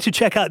 And if you'd like to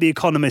check out The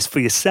Economist for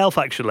yourself,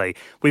 actually,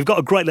 we've got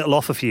a great little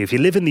offer for you. If you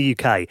live in the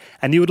UK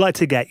and you would like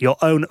to get your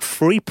own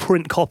free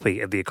print copy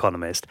of The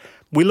Economist,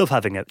 we love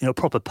having a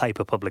proper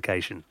paper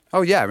publication.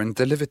 Oh, yeah, and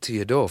delivered to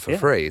your door for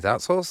free.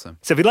 That's awesome.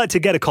 So if you'd like to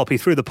get a copy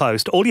through the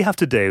post, all you have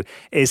to do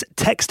is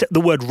text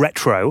the word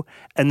retro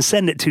and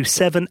send it to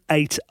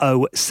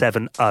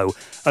 78070.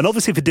 And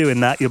obviously, for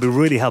doing that, you'll be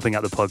really helping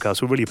out the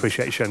podcast. We really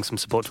appreciate you showing some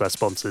support to our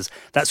sponsors.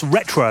 That's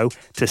retro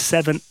to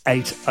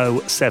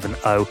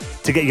 78070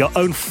 to get your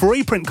own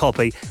free print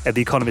copy of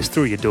The Economist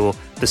through your door,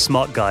 the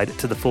smart guide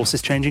to the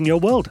forces changing your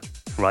world.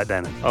 Right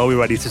then, are we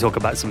ready to talk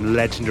about some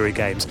legendary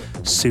games?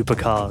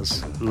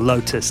 Supercars,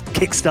 Lotus,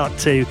 Kikstart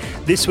 2.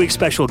 This week's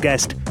special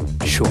guest,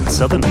 Shaun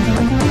Southern.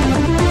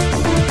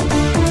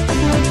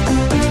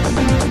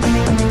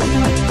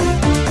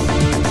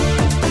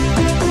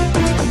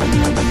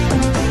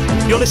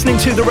 You're listening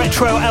to the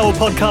Retro Hour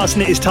podcast,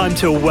 and it is time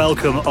to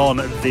welcome on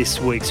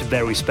this week's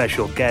very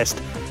special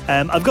guest.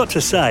 I've got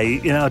to say,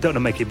 I don't want to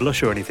make you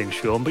blush or anything,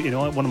 Shaun, but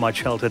one of my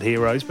childhood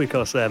heroes,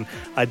 because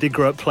I did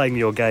grow up playing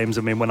your games.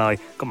 When I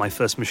got my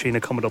first machine, a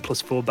Commodore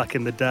Plus 4 back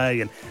in the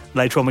day, and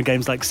later on with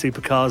games like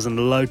Supercars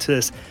and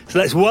Lotus. So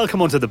let's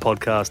welcome onto the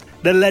podcast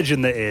the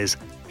legend that is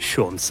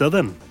Shaun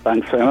Southern.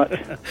 Thanks very much.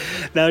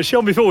 Now,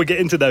 Shaun, before we get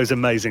into those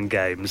amazing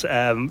games,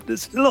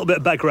 there's a little bit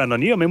of background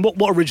on you.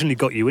 what originally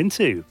got you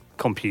into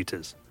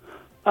computers?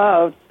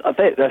 I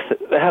think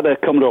they had a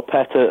Commodore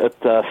PET at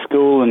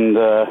school, and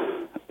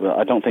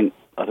I don't think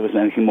there was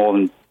anything more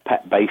than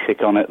PET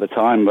Basic on it at the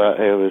time, but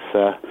it was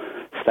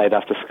stayed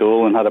after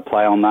school and had a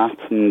play on that,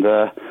 and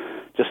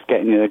just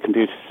getting the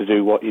computer to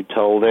do what you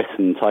told it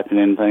and typing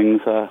in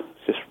things.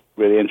 Just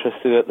really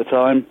interested at the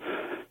time.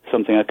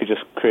 Something I could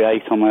just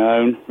create on my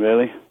own,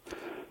 really.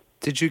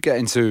 Did you get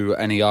into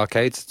any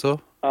arcades at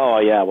all? Oh,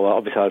 yeah. Well,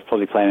 obviously I was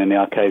probably playing in the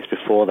arcades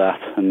before that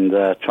and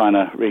trying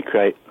to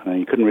recreate.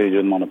 You couldn't really do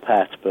them on a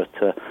PET, but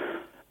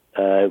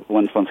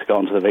once I got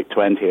onto the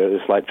VIC-20, it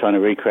was like trying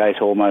to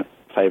recreate all my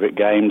favourite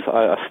games.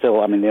 They're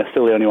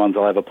still the only ones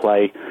I'll ever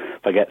play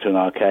if I get to an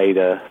arcade,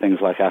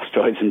 things like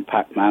Asteroids and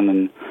Pac-Man.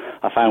 And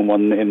I found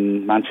one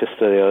in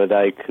Manchester the other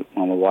day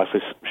while my wife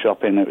was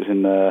shopping. It was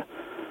in the...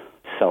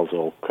 sells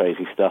all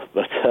crazy stuff,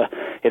 but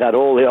it had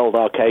all the old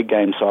arcade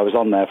games, so I was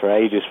on there for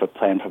ages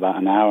playing for about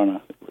an hour, and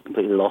I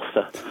completely lost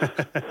her.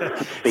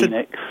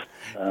 Phoenix.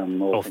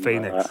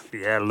 Phoenix. Like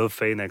yeah, I love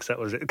Phoenix. That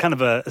was it. Kind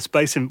of a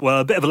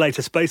a bit of a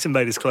later Space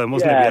Invaders clone,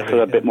 wasn't it? Yeah, so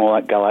a bit more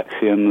like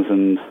Galaxians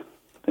and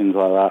things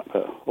like that,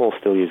 but all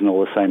still using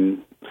all the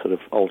same sort of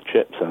old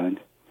chips, I think.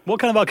 What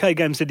kind of arcade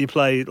games did you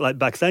play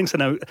back then? So I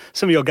know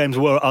some of your games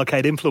were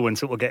arcade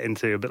influenced that we'll get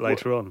into a bit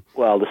later on.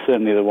 Well, there's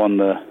certainly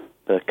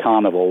the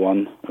Carnival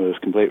one. It was a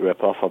complete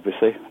rip-off,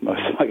 obviously,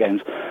 most of my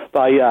games.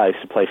 But yeah, I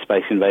used to play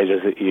Space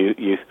Invaders at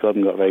Youth Club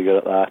and got very good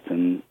at that,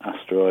 and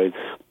Asteroids,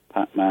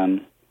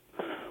 Pac-Man,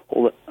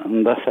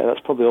 and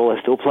that's probably all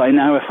I still play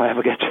now if I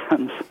ever get a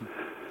chance.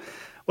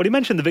 Well, you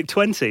mentioned the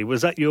VIC-20.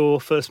 Was that your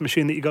first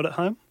machine that you got at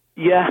home?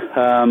 Yeah,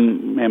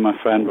 me and my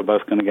friend were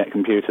both going to get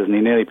computers, and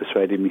he nearly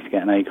persuaded me to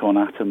get an Acorn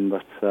Atom,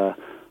 but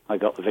I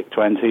got the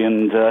VIC-20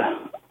 and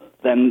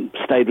then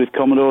stayed with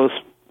Commodores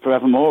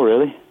forevermore,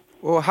 really.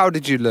 Well, how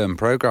did you learn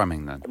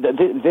programming then?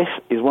 This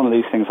is one of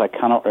these things I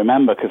cannot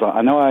remember, because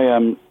I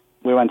know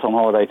we went on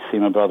holiday to see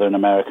my brother in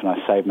America, and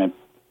I saved my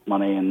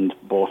money and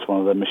bought one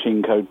of the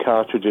machine code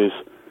cartridges.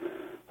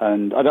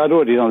 And I'd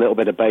already done a little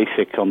bit of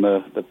basic on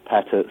the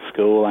PET at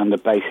school and the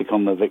basic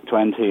on the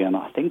VIC-20, and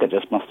I think I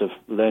just must have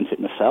learnt it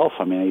myself.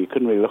 You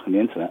couldn't really look on the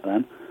internet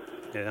then.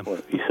 Yeah. Well,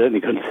 you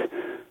certainly couldn't.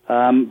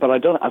 But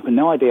I've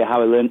no idea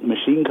how I learnt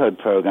machine code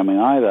programming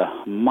either.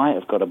 I might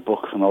have got a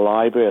book from the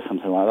library or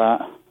something like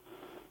that.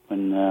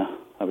 And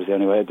that was the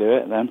only way to do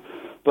it then.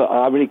 But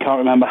I really can't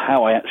remember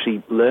how I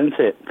actually learnt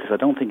it, because I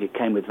don't think it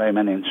came with very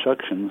many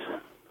instructions.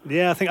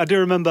 Yeah, I do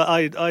remember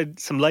I had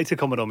some later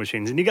Commodore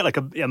machines, and you get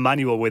a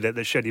manual with it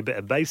that showed you a bit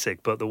of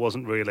basic, but there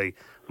wasn't really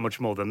much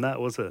more than that,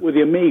 was it? Well,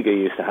 the Amiga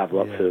used to have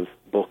lots of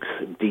books,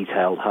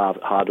 detailed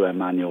hardware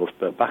manuals,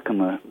 but back on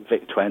the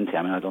VIC-20,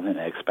 I don't think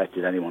they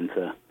expected anyone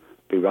to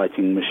be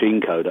writing machine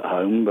code at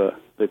home, but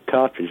the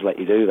cartridge let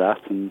you do that,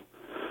 and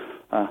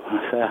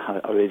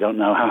I really don't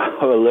know how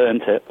I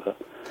learnt it, but...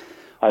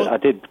 I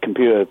did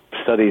computer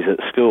studies at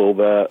school,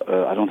 but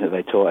I don't think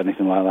they taught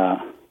anything like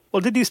that.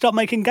 Well, did you start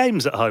making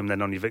games at home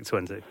then on your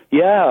VIC-20?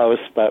 Yeah, I was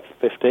about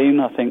 15,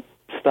 I think,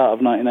 start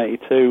of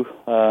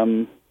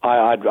 1982.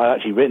 I'd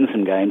actually written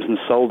some games and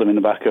sold them in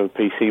the back of a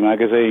PC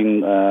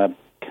magazine.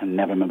 Can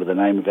never remember the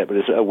name of it, but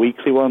it's a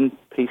weekly one,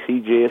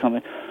 PCG or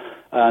something.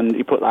 And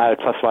you put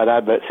classified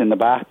adverts in the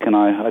back, and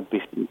I'd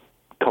be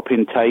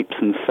copying tapes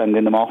and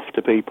sending them off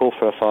to people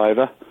for a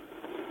 $5.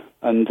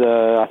 And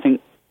I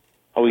think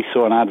we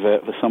saw an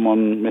advert for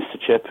someone, Mr.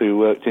 Chip, who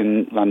worked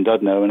in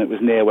Llandudno, and it was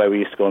near where we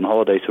used to go on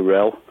holiday to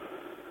Rhyl.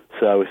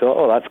 So we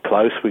thought, that's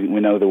close, we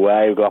know the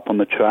way. We got up on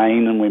the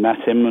train and we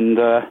met him, and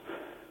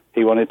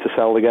he wanted to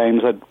sell the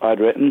games I'd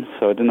written,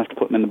 so I didn't have to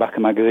put them in the back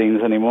of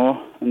magazines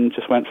anymore, and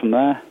just went from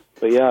there.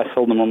 But yeah, I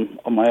sold them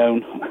on my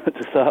own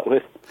to start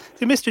with.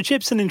 See, Mr.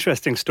 Chip's an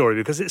interesting story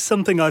because it's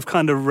something I've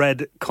kind of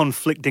read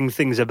conflicting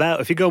things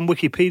about. If you go on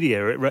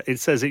Wikipedia, it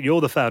says that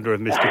you're the founder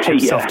of Mr. Chip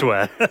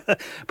Software.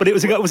 But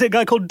was it a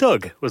guy called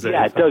Doug, was it?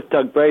 Yeah,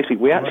 Doug Bracey.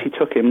 We actually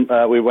took him,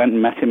 we went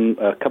and met him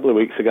a couple of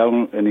weeks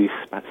ago, and he's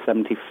about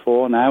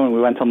 74 now, and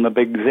we went on the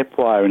big zip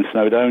wire in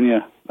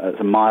Snowdonia. It's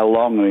a mile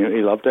long, and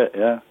he loved it,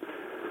 yeah.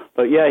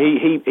 But yeah,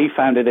 he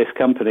founded this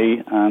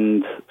company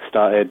and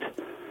started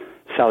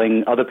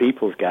selling other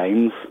people's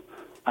games,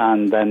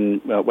 and then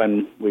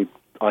when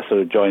I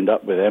sort of joined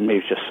up with him,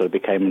 he just sort of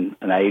became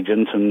an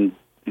agent, and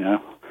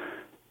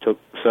took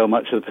so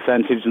much of the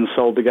percentage and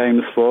sold the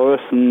games for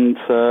us. And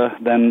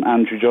then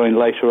Andrew joined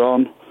later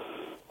on,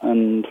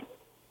 and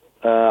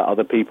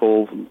other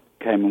people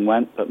came and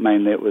went, but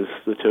mainly it was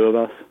the two of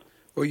us.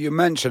 Well, you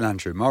mentioned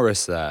Andrew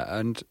Morris there,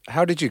 and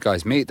how did you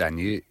guys meet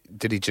then?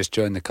 Did he just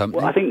join the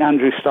company? Well, I think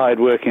Andrew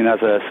started working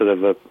as a sort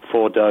of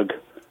for Doug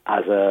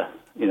as a.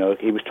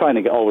 He was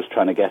always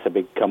trying to get a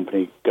big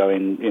company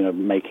going,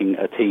 making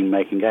a team,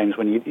 making games,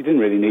 when you didn't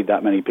really need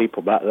that many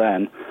people back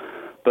then.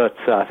 But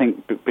I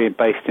think being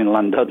based in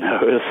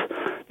Llandudno, there's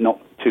not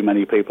too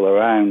many people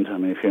around. I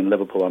mean, if you're in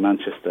Liverpool or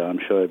Manchester, I'm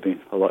sure it'd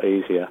be a lot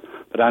easier.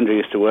 But Andrew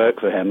used to work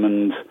for him,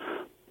 and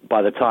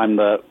by the time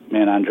that me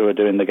and Andrew were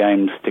doing the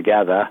games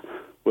together,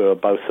 we were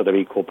both sort of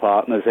equal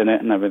partners in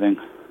it and everything.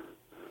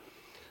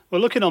 Well,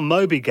 looking on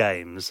Moby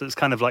Games, it's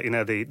kind of like, the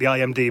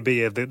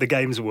IMDb of the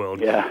games world.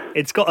 Yeah.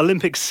 It's got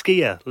Olympic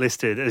Skier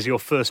listed as your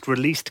first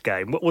released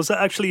game. Was that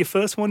actually your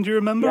first one, do you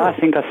remember? Yeah, I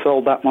think I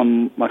sold that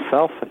one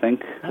myself, I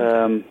think.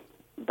 Okay.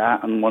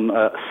 That and one,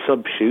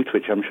 Subshoot,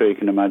 which I'm sure you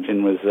can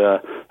imagine was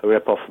a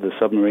rip-off of the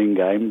submarine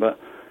game. But,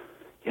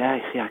 yeah,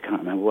 I can't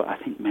remember. I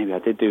think maybe I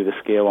did do the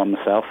skier one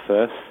myself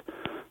first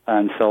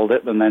and sold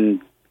it, and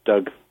then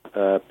Doug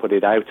put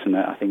it out, and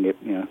I think it,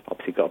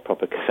 obviously got a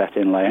proper cassette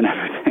inlay and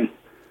everything.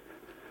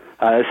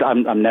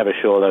 I'm never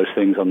sure those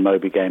things on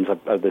Moby Games.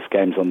 There's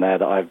games on there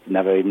that I've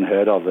never even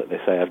heard of that they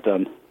say I've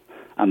done,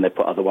 and they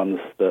put other ones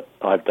that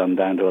I've done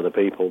down to other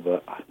people,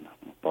 but I'm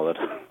not bothered.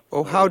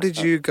 Well, how did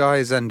you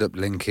guys end up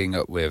linking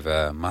up with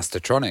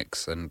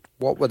Mastertronics, and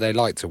what were they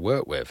like to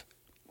work with?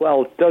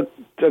 Well, Doug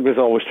was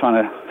always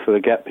trying to sort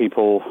of get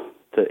people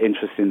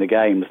interested in the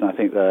games, and I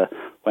think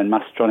when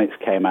Mastertronics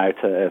came out,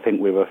 I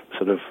think we were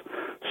sort of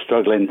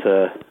struggling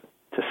to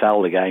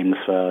sell the games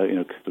for,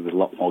 because there was a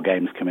lot more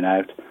games coming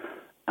out.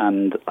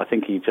 And I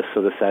think he just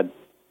sort of said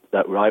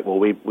that, right, well,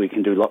 we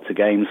can do lots of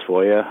games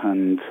for you.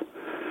 And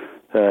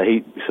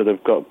he sort of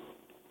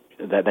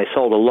they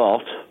sold a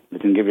lot. They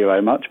didn't give you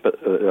very much, but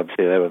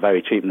obviously they were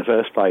very cheap in the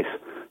first place.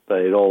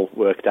 But it all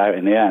worked out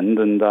in the end.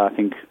 And I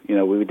think,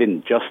 we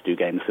didn't just do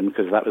games for them,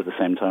 because that was the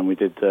same time we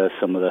did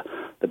some of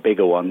the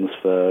bigger ones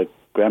for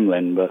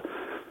Gremlin. But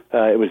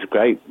it was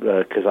great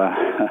because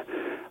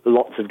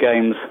lots of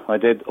games I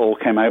did all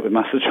came out with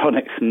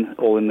Mastertronics and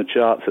all in the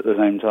charts at the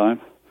same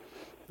time.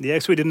 Yeah,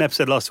 we did an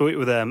episode last week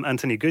with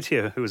Anthony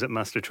Goodyear, who was at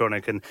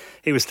Mastertronic, and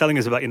he was telling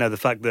us about, the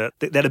fact that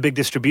they had a big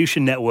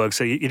distribution network,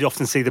 so you'd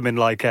often see them in,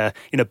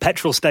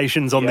 petrol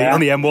stations on the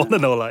M1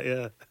 and all that,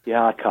 yeah.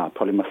 Yeah, I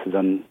probably must have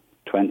done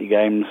 20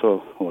 games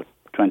or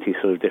 20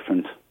 sort of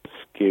different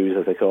SKUs,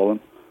 as they call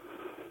them.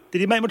 Did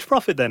you make much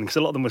profit then? Because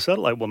a lot of them were sold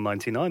at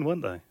 $1.99,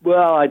 weren't they?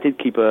 Well, I did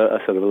keep a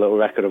sort of a little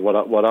record of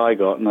what I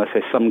got, and I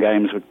say some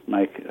games would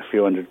make a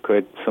few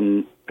 £100,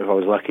 some, if I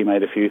was lucky,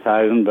 made a few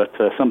thousand, but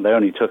some they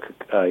only took,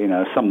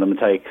 some of them would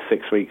take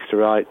 6 weeks to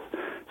write,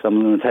 some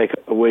of them would take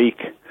a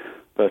week,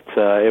 but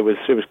it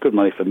was good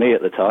money for me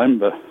at the time.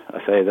 But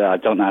I say that I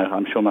don't know.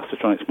 I'm sure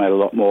Mastertronics made a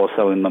lot more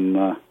selling them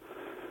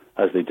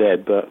as they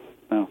did, but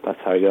that's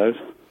how it goes.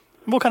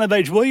 What kind of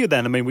age were you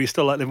then? I mean, were you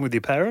still living with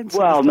your parents?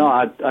 Well, no,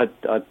 I'd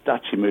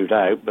actually moved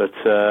out, but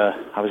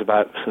I was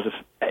about sort of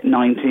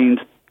 19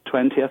 to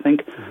 20, I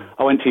think. Mm-hmm.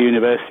 I went to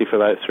university for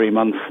about 3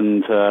 months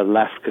and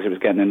left because it was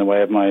getting in the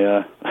way of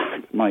my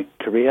my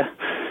career,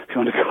 if you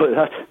want to call it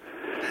that.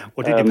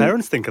 What did your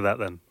parents think of that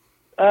then?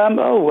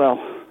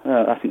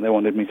 I think they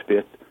wanted me to be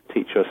a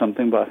teacher or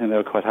something, but I think they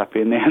were quite happy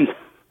in the end.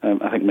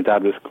 I think my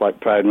dad was quite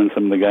proud when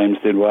some of the games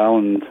did well,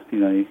 and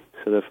he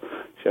sort of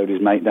showed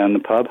his mate down the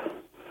pub.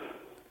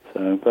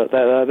 So, but they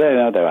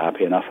were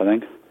happy enough, I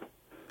think.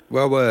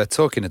 Well, we're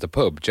talking at the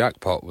pub.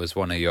 Jackpot was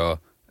one of your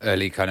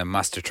early kind of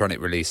Mastertronic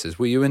releases.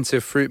 Were you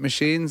into Fruit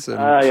Machines? Yeah,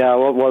 I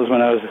was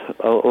when I was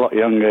a lot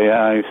younger.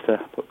 Yeah, I used to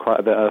put quite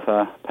a bit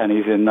of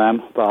pennies in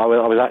them. But I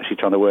was actually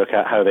trying to work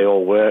out how they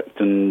all worked,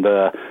 and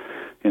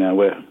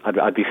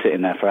I'd be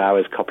sitting there for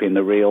hours copying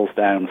the reels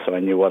down, so I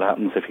knew what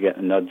happens if you get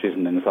the nudges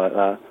and things like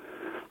that.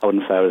 I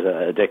wouldn't say I was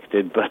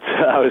addicted, but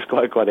I was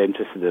quite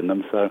interested in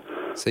them. So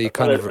you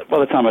kind of by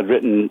the time I'd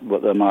written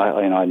them,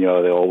 I knew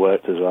how they all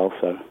worked as well.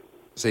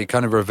 So you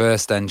kind of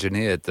reversed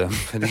engineered them.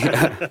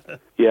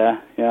 Yeah,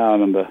 I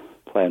remember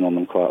playing on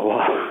them quite a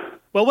while.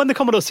 Well, when the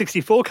Commodore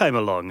 64 came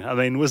along, I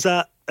mean, was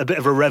that a bit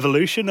of a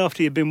revolution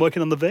after you'd been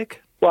working on the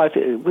VIC? Well,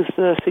 it was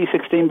the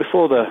C16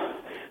 before the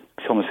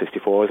Commodore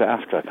 64, was it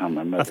after? I can't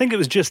remember. I think it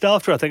was just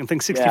after. I think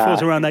 64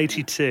 was around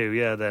 82.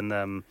 Yeah,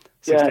 then.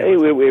 Yeah, it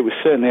was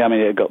certainly. I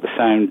mean, it got the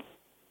sound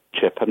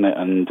chip, hadn't it,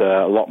 and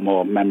a lot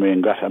more memory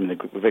and graphics. I mean,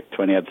 the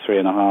VIC-20 had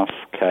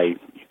 3.5K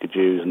you could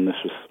use, and this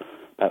was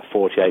about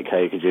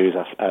 48K you could use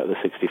out of the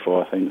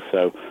 64, I think.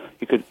 So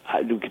we could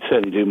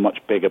certainly do much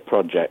bigger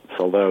projects,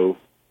 although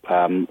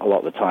a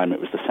lot of the time it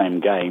was the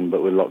same game,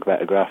 but with a lot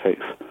better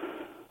graphics.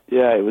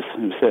 Yeah, it was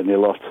certainly a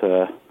lot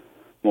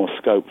more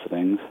scope for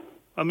things.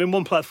 I mean,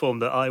 one platform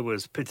that I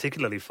was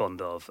particularly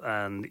fond of,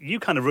 and you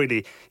kind of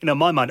really, in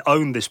my mind,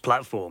 owned this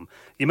platform.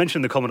 You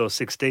mentioned the Commodore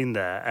 16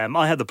 there.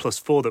 I had the Plus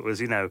 4 that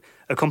was, a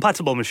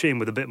compatible machine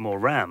with a bit more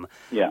RAM.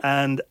 Yeah.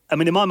 And, I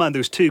mean, in my mind, there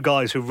was two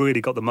guys who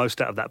really got the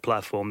most out of that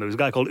platform. There was a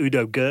guy called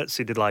Udo Gertz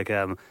who did,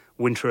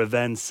 winter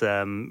events,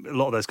 a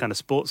lot of those kind of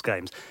sports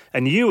games.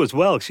 And you as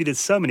well, because you did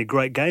so many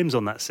great games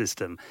on that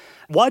system.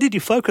 Why did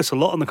you focus a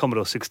lot on the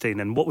Commodore 16,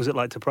 and what was it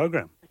like to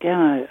program?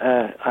 Again,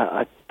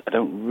 I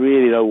don't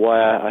really know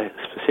why I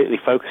specifically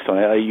focused on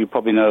it. You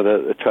probably know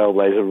that the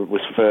Trailblazer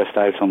was first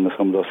out on the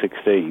Commodore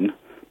 16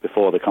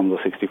 before the Commodore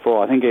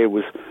 64. I think it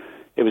was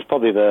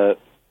probably the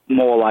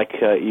more like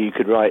you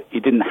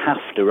didn't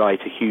have to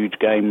write a huge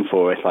game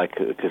for it,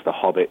 because the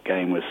Hobbit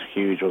game was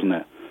huge, wasn't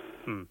it?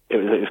 It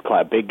was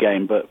quite a big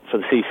game, but for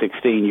the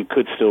C16 you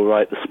could still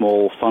write the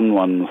small fun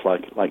ones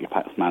like your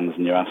Pac-Mans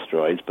and your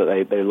Asteroids, but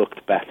they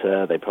looked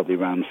better, they probably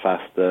ran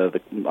faster.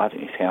 I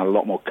think it had a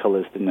lot more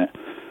colours, didn't it?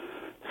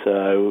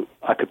 So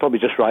I could probably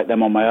just write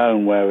them on my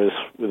own, whereas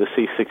with the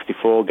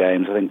C64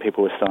 games, I think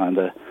people were starting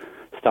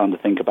to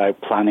think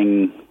about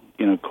planning,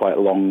 quite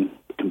long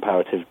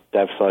comparative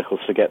dev cycles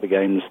to get the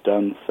games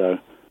done. So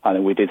I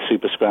think we did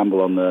Super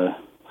Scramble on the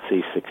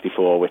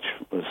C64, which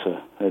was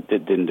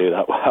didn't do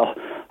that well,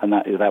 and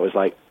that was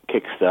like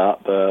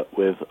Kikstart, but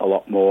with a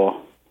lot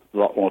more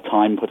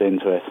time put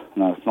into it.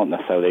 No, it's not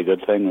necessarily a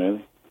good thing,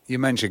 really. You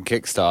mentioned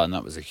Kikstart, and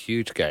that was a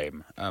huge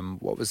game.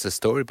 What was the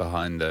story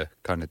behind the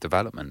kind of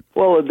development?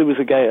 Well, there was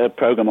a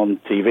program on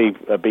TV,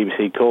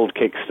 BBC, called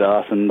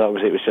Kikstart, and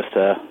it was just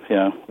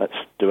let's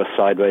do a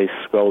sideways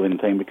scrolling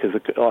thing, because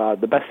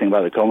the best thing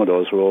about the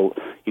Commodores were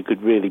you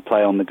could really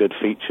play on the good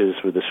features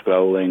with the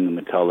scrolling and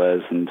the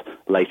colours, and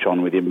later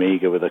on with the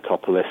Amiga with the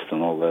copper list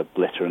and all the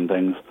blitter and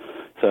things.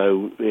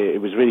 So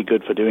it was really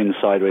good for doing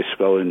sideways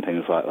scrolling,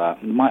 things like that.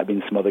 There might have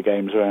been some other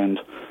games around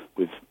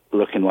with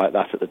looking like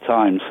that at the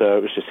time, so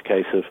it was just a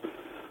case of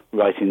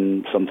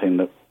writing something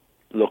that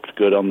looked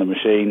good on the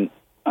machine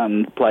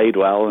and played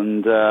well.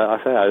 And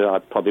I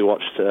probably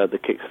watched the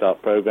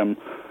Kikstart program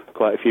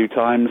quite a few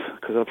times,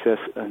 because obviously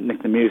I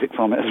nicked the music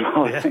from it as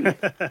well. I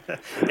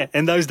think.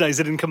 In those days,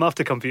 it didn't come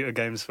after computer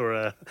games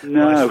for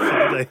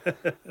no.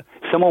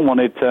 Someone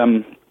wanted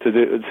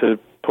to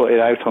put it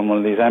out on one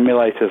of these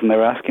emulators, and they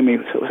were asking me,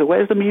 so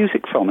where's the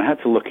music from? I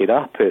had to look it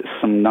up. It's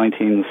some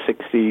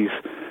 1960s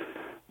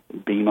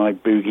Be My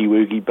Boogie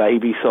Woogie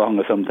Baby song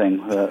or something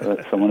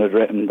that someone had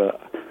written, but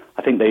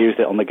I think they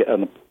used it on the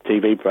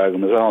TV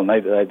program as well, and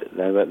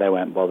they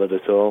weren't bothered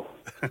at all.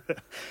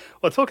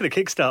 Well, talking of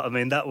Kikstart, I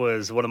mean, that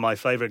was one of my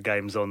favourite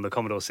games on the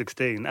Commodore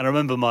 16. And I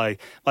remember my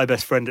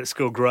best friend at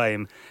school,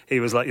 Graham, he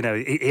was like,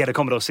 he had a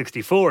Commodore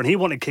 64 and he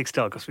wanted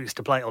Kikstart because we used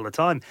to play it all the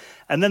time.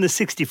 And then the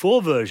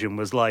 64 version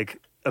was like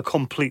a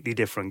completely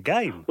different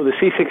game. Well, the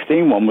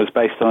C16 one was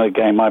based on a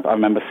game I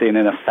remember seeing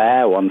in a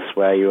fair once,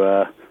 where you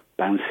were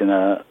bouncing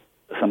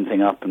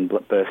something up and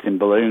bursting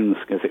balloons,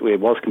 because it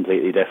was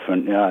completely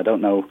different. Yeah, I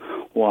don't know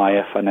why,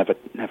 if I never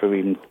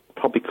even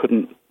probably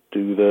couldn't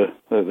do the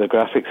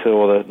graphics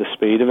or the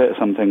speed of it or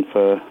something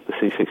for the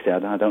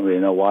C60. I don't really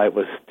know why it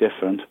was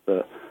different,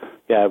 but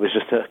yeah, it was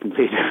just a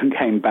completely different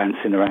game,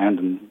 bouncing around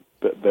and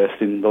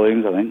bursting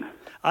balloons, I think.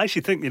 I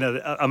actually think,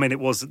 it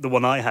was the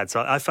one I had,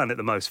 so I found it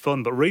the most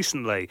fun. But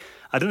recently,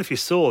 I don't know if you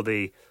saw,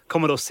 the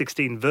Commodore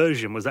 16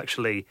 version was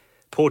actually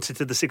ported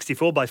to the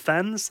 64 by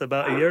fans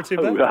about a year or two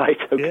ago. Right,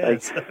 okay. Yeah,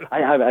 so.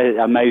 It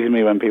amazes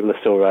me when people are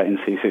still writing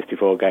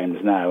C64 games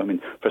now. I mean,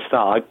 for a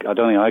start, I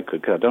don't think I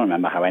could, because I don't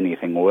remember how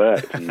anything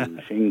worked in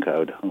machine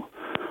code.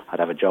 I'd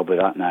have a job with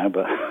that now,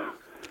 but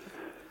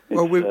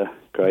it's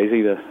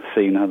crazy, the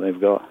scene that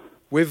they've got.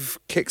 With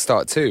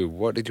Kikstart too,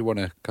 what did you want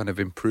to kind of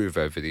improve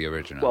over the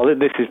original? Well,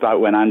 this is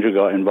about when Andrew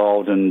got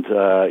involved, and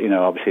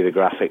obviously the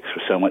graphics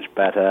were so much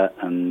better,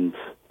 and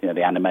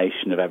the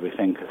animation of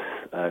everything. Cause,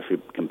 if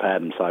you compare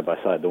them side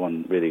by side, the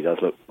one really does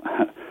look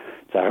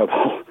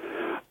terrible.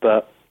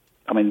 But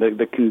I mean,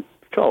 the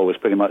control was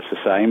pretty much the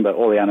same, but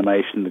all the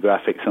animation, the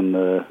graphics, and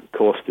the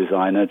course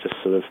designer just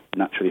sort of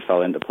naturally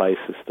fell into place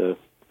as to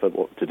for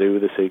what to do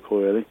with the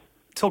sequel, really.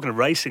 Talking of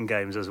racing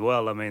games as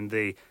well, I mean,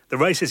 the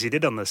races you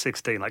did on the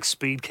 16, like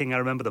Speed King, I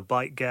remember the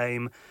bike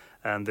game,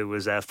 and there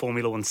was a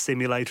Formula One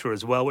simulator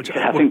as well. Which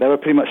I think they were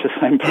pretty much the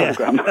same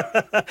program.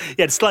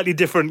 Yeah, it's slightly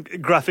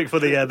different graphic for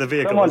the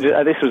vehicle.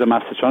 This was a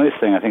Mastertronics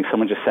thing. I think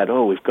someone just said,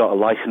 "Oh, we've got a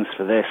license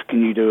for this.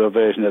 Can you do a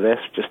version of this?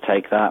 Just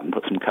take that and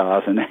put some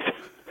cars in it."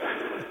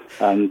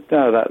 And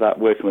that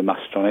working with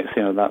Mastertronics,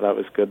 that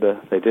was good.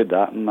 They did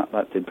that, and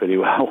that did pretty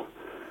well.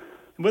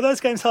 Were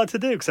those games hard to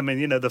do? Because, I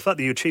mean, the fact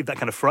that you achieved that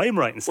kind of frame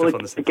rate and stuff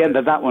on the 16.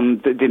 Again, that one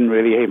didn't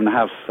really even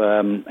have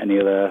any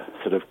of the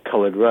sort of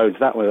coloured roads.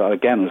 That was,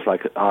 again, was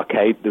like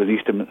arcade. There was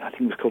I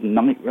think it was called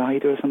Night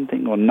Rider or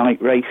something, or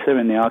Night Racer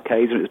in the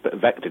arcades. It was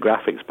vector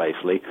graphics,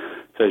 basically.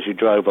 So as you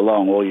drove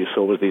along, all you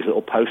saw was these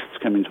little posts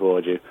coming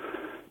towards you.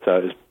 So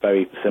it was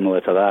very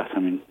similar to that. I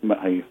mean,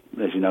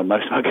 as you know,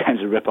 most of our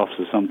games are rip-offs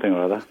of something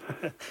or other.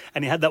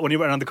 And you had that when you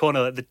went around the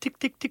corner, like the tick,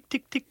 tick, tick,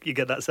 tick, tick. You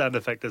get that sound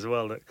effect as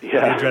well, the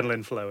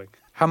adrenaline flowing.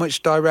 How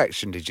much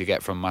direction did you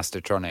get from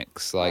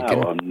Mastertronics?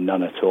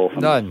 None at all.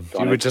 None?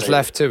 You were just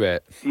left to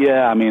it?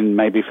 Yeah, I mean,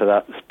 maybe for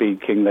that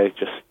Speed King, they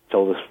just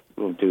told us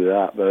we'll do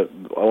that. But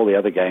all the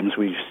other games,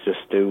 we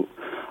just do...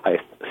 I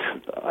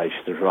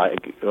used to write,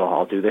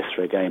 I'll do this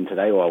for a game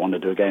today, or I want to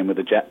do a game with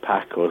a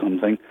jetpack or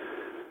something.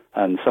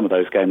 And some of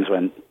those games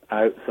went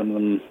out. Some of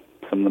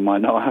them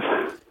might not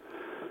have.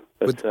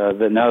 But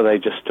no, they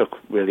just took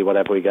really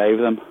whatever we gave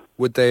them.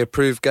 Would they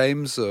approve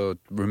games or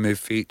remove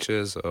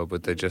features, or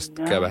would they just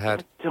go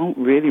ahead? I don't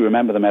really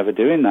remember them ever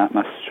doing that,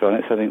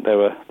 Mastertronics. I think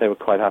they were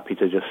quite happy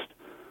to just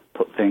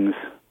put things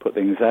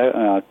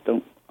out.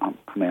 And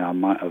I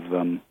might have.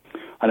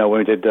 I know when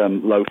we did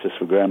Lotus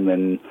for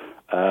Gremlin.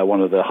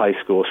 One of the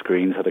high score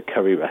screens had a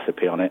curry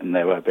recipe on it, and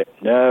they were a bit,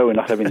 no, we're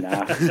not having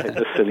that. Take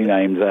the silly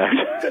names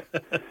out.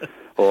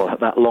 Or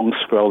that long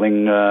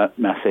scrolling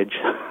message.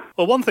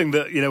 Well, one thing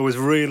that, was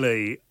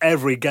really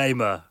every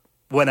gamer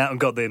went out and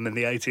got them in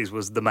the 80s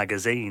was the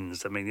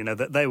magazines. I mean,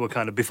 they were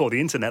kind of, before the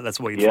internet, that's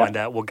where you'd find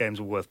out what games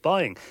were worth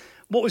buying.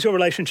 What was your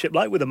relationship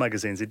like with the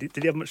magazines? Did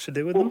you have much to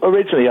do with them? Well,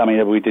 originally, I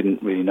mean, we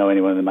didn't really know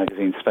anyone in the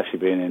magazines, especially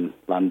being in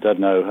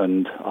Llandudno,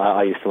 and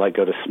I used to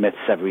go to Smith's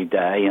every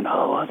day, and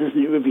there's a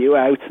new review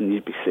out, and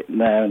you'd be sitting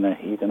there, and are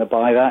you going to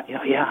buy that?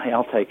 Yeah,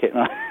 I'll take it.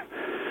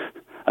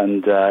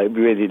 And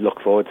really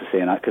look forward to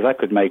seeing that, because that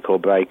could make or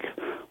break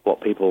what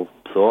people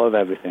thought of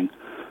everything.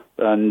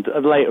 And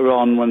later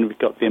on, when we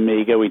got the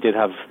Amiga, we did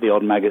have the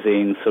odd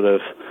magazine sort of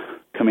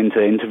come in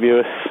to interview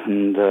us,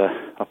 and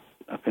up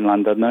in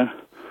Llandudno.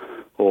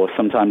 Or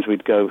sometimes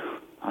we'd go,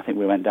 I think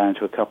we went down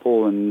to a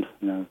couple and,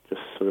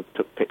 just sort of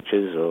took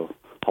pictures or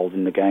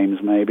holding the games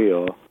maybe.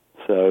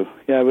 So,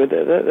 yeah,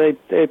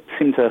 they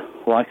seem to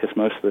like us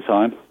most of the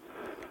time.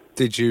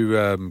 Did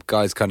you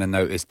guys kind of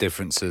notice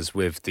differences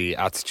with the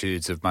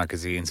attitudes of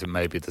magazines and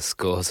maybe the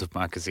scores of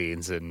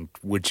magazines? And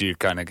would you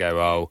kind of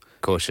go,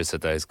 cautious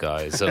of those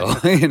guys? Or,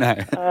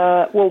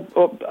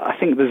 Well, I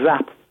think the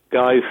Zap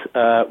guys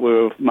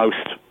were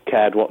most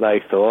cared what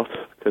they thought,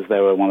 because they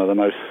were one of the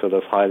most sort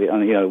of highly...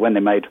 And, when they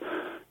made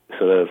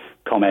sort of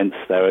comments,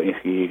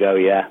 you go,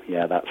 yeah,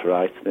 that's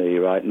right,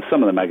 you're right. And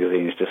some of the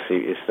magazines just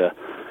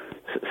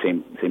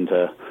seem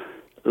to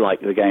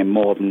like the game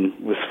more than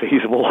was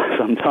feasible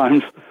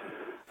sometimes.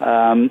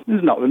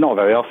 Not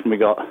very often we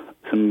got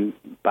some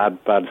bad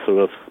sort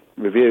of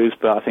reviews,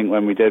 but I think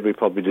when we did, we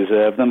probably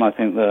deserved them. I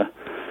think there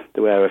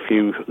were a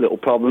few little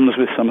problems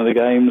with some of the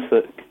games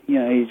that,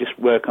 you just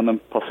work on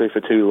them possibly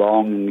for too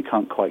long and you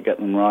can't quite get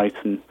them right.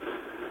 And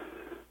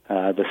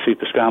the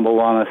Super Scramble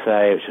one, I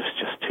say, it was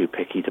just too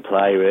picky to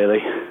play,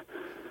 really.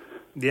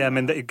 Yeah, I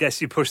mean, I guess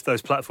you push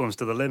those platforms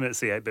to the limits,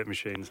 the 8-bit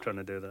machines, trying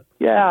to do that.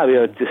 Yeah,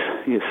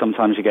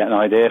 sometimes you get an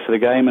idea for the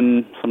game,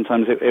 and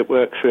sometimes it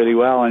works really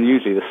well, and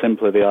usually the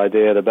simpler the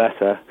idea, the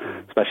better,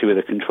 especially with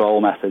the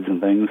control methods and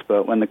things.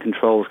 But when the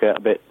controls get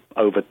a bit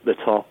over the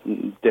top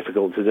and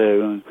difficult to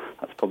do,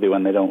 that's probably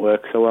when they don't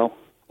work so well.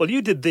 Well,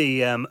 you did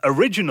the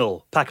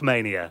original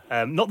Pac-Mania,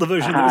 not the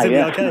version that was in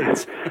the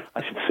arcades.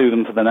 I should sue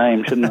them for the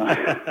name, shouldn't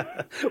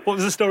I? What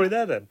was the story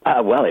there, then?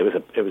 Well, it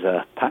was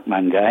a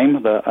Pac-Man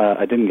game that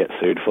I didn't get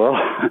sued for,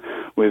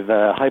 with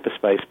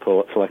hyperspace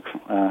ports,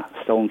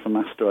 stolen from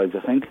asteroids,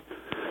 I think.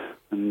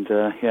 And,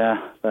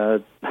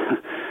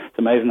 it's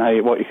amazing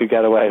what you could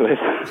get away with.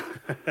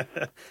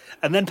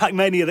 And then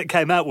Pac-Mania that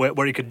came out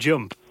where you could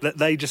jump,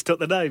 they just took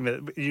the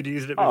name. You'd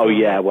used it before. Oh,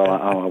 yeah, well,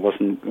 I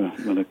wasn't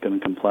going to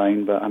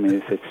complain, but, I mean,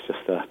 it's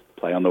just a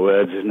play on the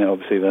words, isn't it?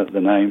 Obviously,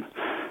 the name.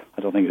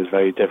 I don't think it was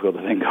very difficult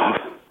to think of.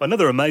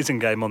 Another amazing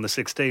game on the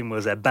 16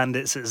 was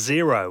Bandits at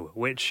Zero,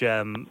 which,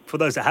 for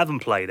those that haven't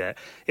played it,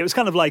 it was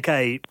kind of like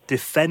a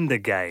Defender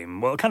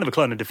game. Well, kind of a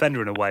clone of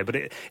Defender in a way, but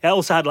it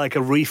also had like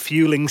a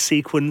refueling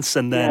sequence.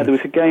 And then... Yeah, there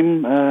was a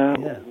game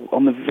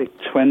on the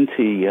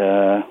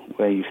VIC-20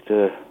 where you used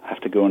to have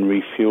to go and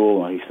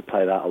refuel. I used to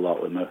play that a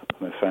lot with my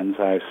friend's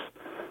house.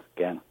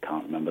 Again, I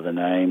can't remember the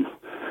name.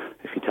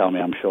 If you tell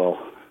me, I'm sure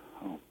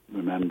I'll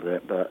remember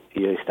it, but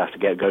you used to have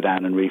to go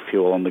down and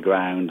refuel on the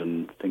ground,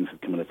 and things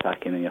would come and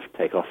attack you, and you have to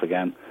take off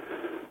again.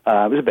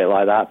 It was a bit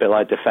like that, a bit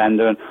like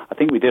Defender, and I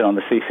think we did on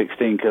the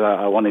C16 because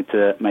I wanted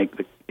to make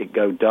it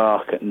go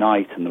dark at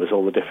night, and there was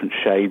all the different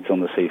shades on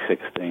the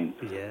C16.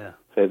 Yeah.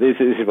 So this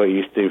is what you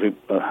used to do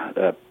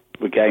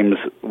with games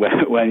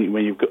when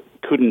you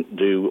couldn't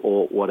do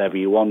or whatever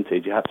you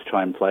wanted. You had to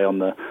try and play on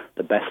the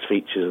best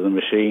features of the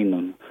machine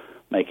and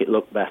make it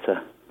look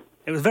better.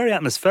 It was very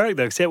atmospheric,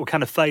 though, because it would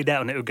kind of fade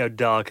out and it would go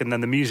dark, and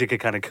then the music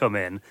would kind of come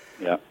in.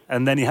 Yeah.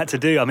 And then you had to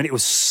do, I mean, it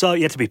was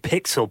you had to be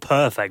pixel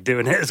perfect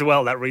doing it as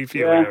well, that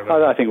refueling.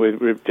 Yeah, I think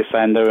with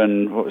Defender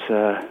and what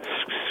was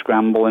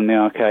Scramble in the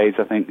arcades,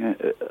 I think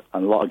a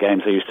lot of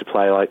games I used to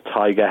play, like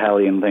Tiger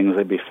Heli and things,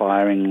 they'd be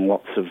firing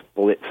lots of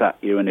bullets at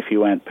you, and if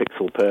you weren't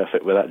pixel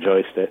perfect with that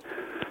joystick,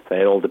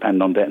 they all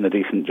depend on getting a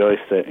decent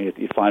joystick.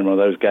 You find one of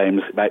those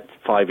games about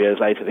 5 years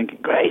later thinking,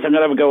 great, I'm going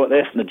to have a go at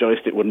this, and the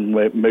joystick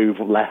wouldn't move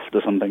left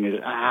or something. You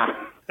just,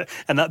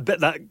 And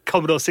that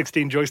Commodore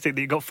 16 joystick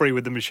that you got free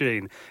with the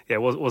machine,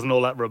 wasn't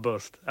all that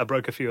robust. I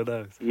broke a few of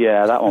those.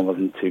 Yeah, that one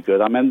wasn't too good.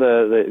 I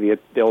remember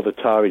the old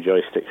Atari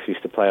joysticks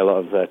used to play a lot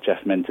of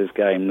Jeff Minter's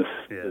games,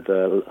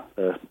 the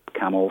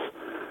Camels.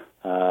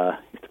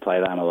 Used to play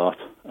that a lot.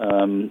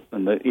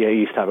 You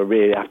used to have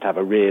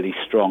a really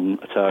strong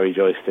Atari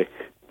joystick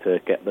to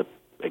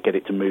get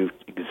it to move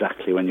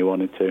exactly when you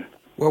wanted to.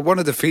 Well, one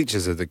of the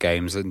features of the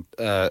games, and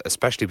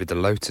especially with the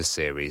Lotus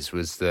series,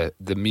 was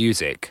the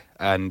music.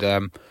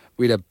 And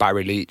we had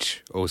Barry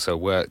Leach also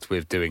worked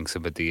with doing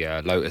some of the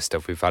Lotus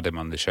stuff. We've had him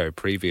on the show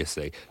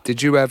previously.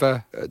 Did you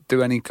ever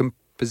do any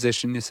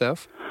composition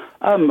yourself?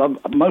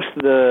 Most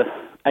of the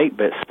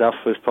 8-bit stuff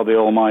was probably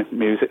all my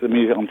music. The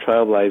music on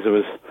Trailblazer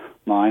was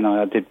mine.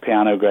 I did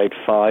piano grade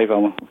 5.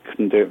 I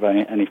couldn't do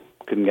it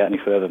couldn't get any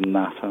further than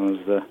that. I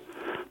was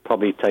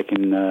probably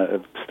starting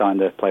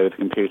to play with the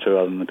computer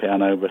rather than the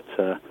piano, but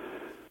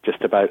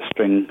just about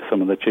string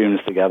some of the tunes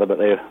together. But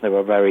they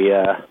were very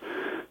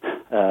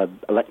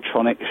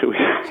electronic, should we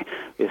say.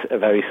 It's a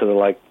very sort of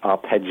like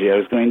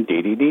arpeggios going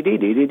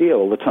dee-dee-dee-dee-dee-dee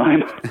all the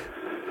time.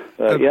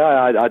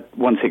 I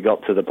once it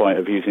got to the point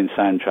of using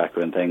Sound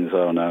Tracker and things,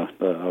 I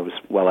was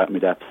well out of my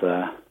depth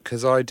there.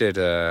 Because I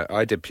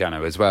did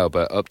piano as well,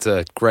 but up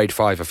to grade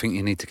 5, I think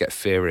you need to get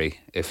theory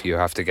if you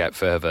have to get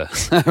further.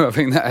 I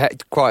think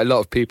that quite a lot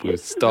of people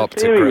stopped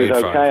to grade 5. The theory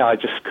was okay, I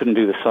just couldn't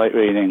do the sight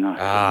reading.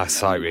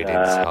 Sight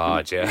reading's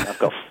hard, yeah. I've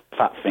got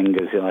fat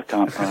fingers, I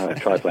can't. I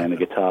try playing the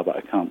guitar, but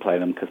I can't play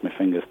them because my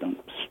fingers don't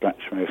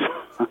stretch very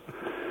far.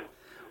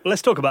 Well,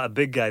 let's talk about a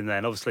big game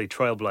then. Obviously,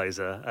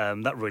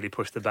 Trailblazer. That really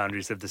pushed the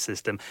boundaries of the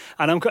system.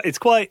 And it's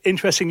quite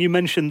interesting you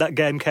mentioned that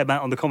game came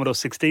out on the Commodore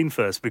 16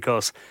 first,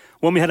 because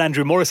when we had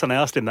Andrew Morris on, I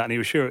asked him that, and he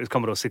was sure it was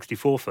Commodore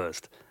 64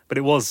 first. But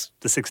it was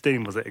the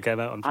 16, was it? It came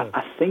out on first.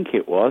 I think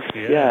it was,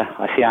 yeah.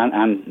 I see,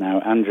 and now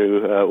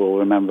Andrew will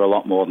remember a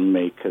lot more than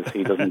me, because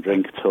he doesn't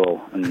drink at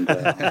all, and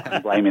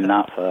I'm blaming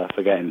that for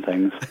forgetting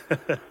things.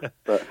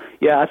 But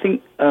yeah, I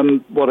think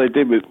what we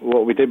did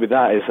with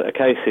that is a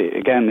case.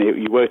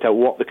 You worked out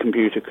what the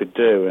computer could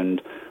do,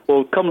 and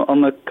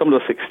on the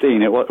Commodore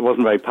 16, it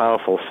wasn't very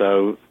powerful,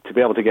 so to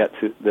be able to get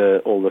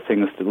to all the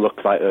things to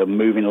look like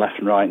moving left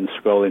and right and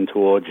scrolling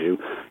towards you,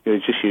 you were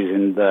just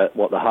using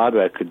what the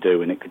hardware could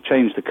do, and it could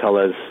change the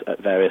colours at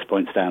various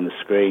points down the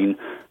screen,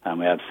 and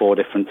we had 4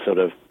 different sort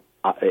of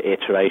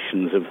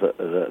iterations of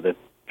the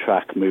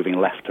track moving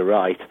left to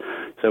right.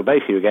 So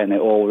basically you're getting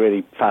it all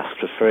really fast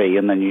for free,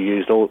 and then you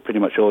used pretty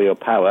much all your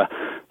power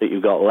that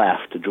you got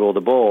left to draw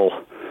the ball.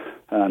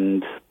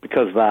 And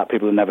because of that,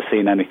 people have never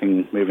seen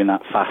anything moving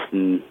that fast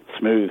and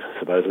smooth,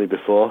 supposedly,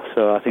 before.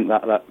 So I think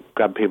that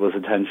grabbed people's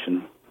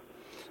attention.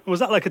 Was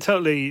that like a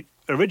totally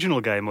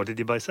original game, or did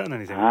you base that on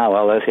anything?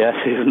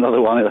 Here's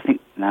another one. I think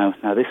now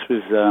this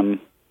was...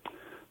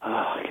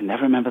 I can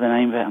never remember the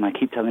name of it, and I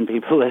keep telling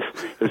people this.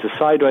 It was a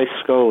sideways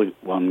scroll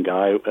one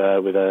guy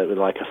with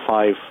like a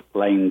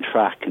 5-lane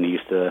track, and he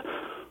used to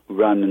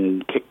run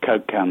and kick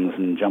Coke cans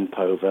and jump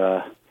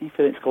over... I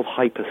think it's called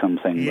Hyper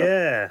something.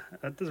 Yeah,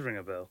 that does ring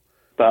a bell.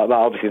 But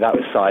obviously that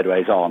was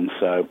sideways on,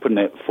 so putting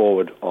it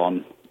forward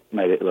on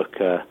made it look...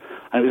 and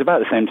it was about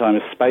the same time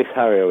as Space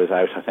Harrier was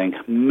out, I think.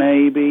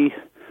 Maybe,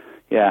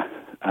 yeah.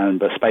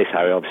 But Space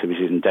Harrier obviously was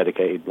using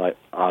dedicated like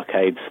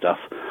arcade stuff.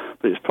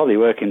 But it's probably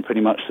working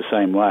pretty much the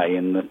same way,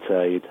 in that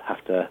you'd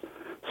have to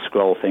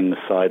scroll things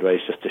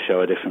sideways just to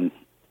show a different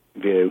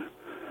view,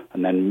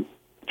 and then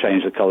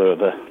change the colour of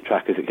the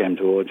track as it came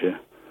towards you.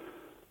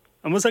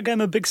 And was that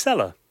game a big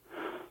seller?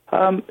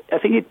 I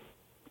think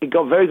it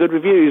got very good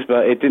reviews,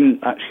 but it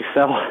didn't actually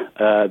sell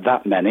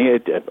that many.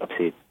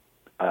 Obviously,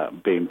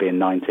 being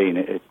 19,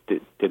 it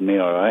did me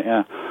all right,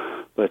 yeah.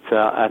 But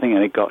I think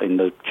it got in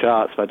the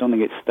charts, but I don't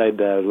think it stayed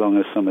there as long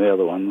as some of the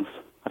other ones.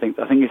 I think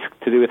it's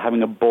to do with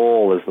having a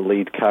ball as the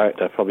lead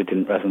character. Probably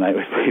didn't resonate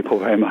with people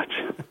very much.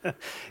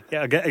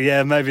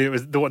 Maybe it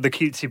was the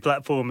cutesy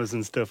platformers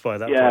and stuff like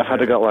that. Yeah, if I'd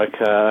have got like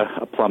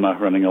a plumber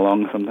running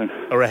along or something.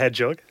 Or a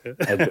hedgehog.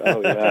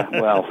 Oh, yeah,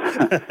 well,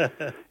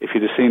 if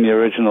you'd have seen the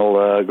original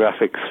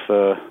graphics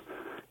for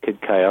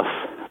Kid Chaos,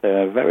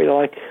 They're very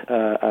like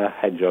a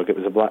hedgehog. It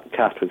was a black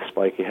cat with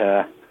spiky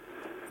hair.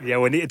 Yeah,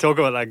 we need to talk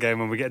about that game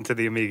when we get into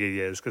the Amiga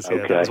years, because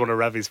Okay. that was one of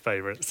Ravi's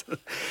favourites.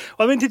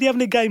 I mean, did you have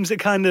any games that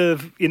kind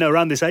of,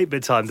 around this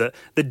 8-bit time that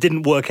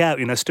didn't work out,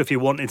 stuff you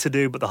wanted to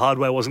do, but the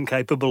hardware wasn't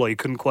capable, or you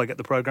couldn't quite get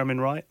the programming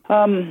right?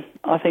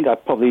 I think I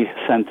probably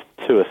sent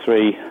 2 or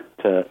 3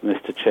 to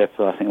Mr. Chip.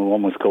 I think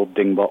one was called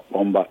Dingbot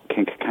Wombat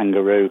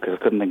Kangaroo, because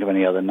I couldn't think of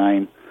any other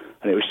name.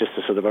 And it was just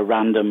a sort of a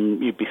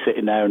random, you'd be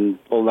sitting there and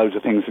all loads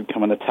of things would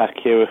come and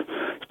attack you.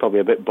 It's probably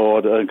a bit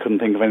bored. I couldn't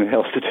think of anything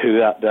else to do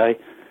that day.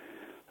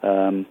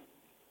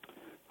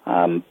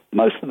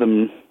 Most of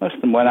them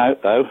went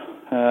out though.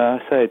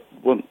 They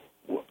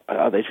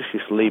just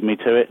used to leave me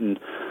to it, and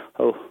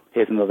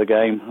here's another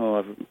game.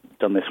 I've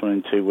done this one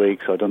in 2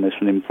 weeks. Or I've done this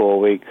one in 4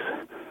 weeks.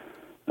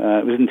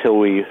 It was until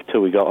we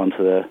got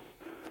onto the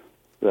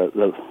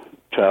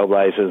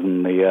Trailblazers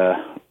and the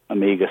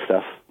Amiga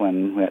stuff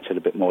when we actually had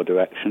a bit more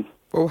direction.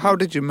 Well, how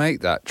did you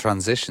make that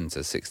transition to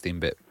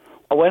 16-bit?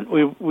 When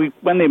the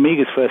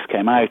Amigas first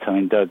came out, I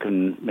mean, Doug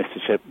and Mr.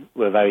 Chip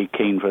were very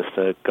keen for us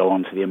to go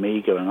on to the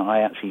Amiga, and I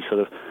actually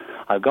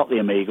I got the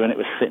Amiga and it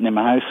was sitting in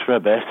my house for a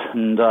bit,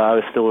 and I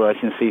was still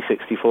writing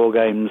C64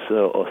 games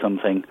or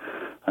something,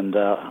 and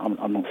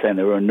I'm not saying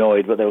they were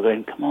annoyed, but they were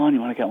going, come on, you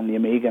want to get on the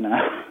Amiga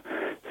now?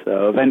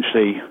 So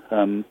eventually,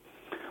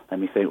 let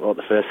me think,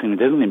 the first thing we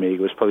did on the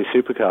Amiga was probably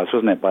Supercars,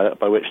 wasn't it?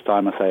 By which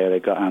time I say they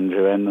got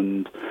Andrew in,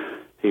 and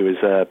he was,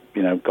 got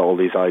all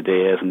these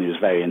ideas, and he was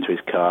very into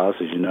his cars,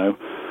 as you know.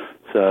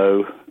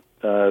 So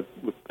that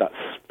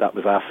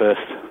was our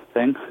first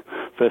thing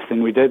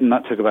we did, and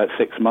that took about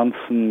 6 months.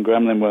 And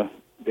Gremlin were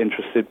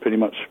interested pretty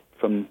much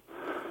from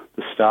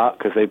the start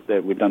because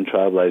we'd done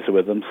Trailblazer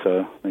with them,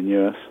 so they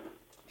knew us.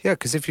 Yeah,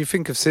 because if you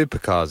think of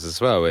Supercars as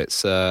well,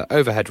 it's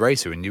overhead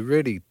racer, and you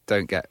really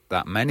don't get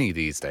that many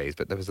these days,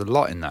 but there was a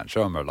lot in that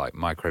genre, like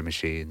Micro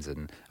Machines,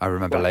 and I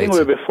remember later... I think we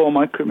were before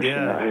Micro Machines,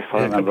 if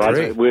I remember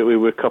right. We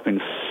were copying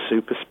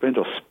Super Sprint,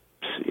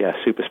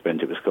 Super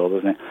Sprint it was called,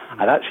 wasn't it?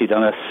 I'd actually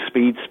done a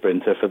speed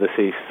sprinter for the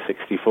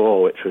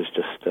C64, which was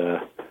just...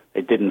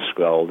 it didn't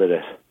scroll, did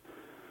it?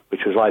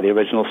 Which was like the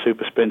original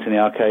Super Sprint in the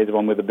arcade, the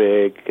one with the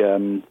big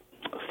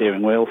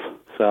steering wheels.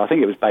 So I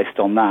think it was based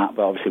on that,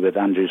 but obviously with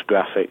Andrew's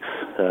graphics,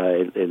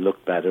 it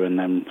looked better, and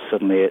then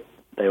suddenly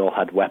they all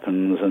had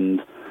weapons,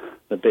 and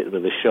the bit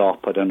with the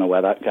shop, I don't know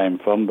where that came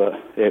from, but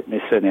it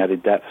certainly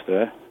added depth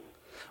to it.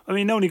 I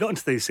mean, when you got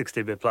into these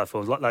 16-bit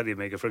platforms, like the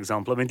Amiga, for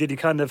example, I mean, did you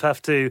kind of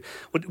have to...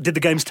 Did the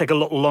games take a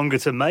lot longer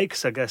to make?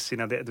 So I guess,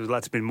 there was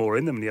like to be more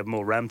in them, and you have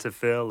more RAM to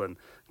fill and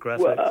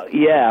graphics. Well,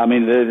 yeah, I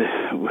mean,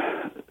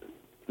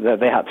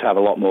 they had to have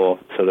a lot more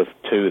sort of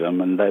to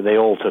them, and they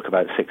all took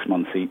about 6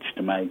 months each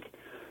to make.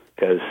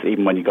 Because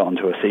even when you got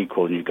onto a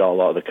sequel and you got a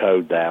lot of the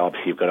code there,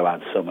 obviously you've got to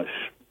add so much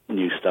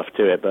new stuff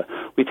to it. But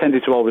we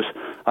tended to always,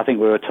 I think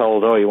we were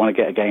told, you want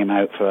to get a game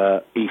out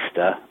for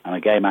Easter and a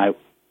game out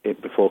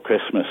before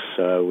Christmas.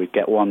 So we'd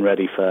get one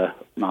ready for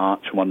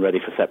March, one ready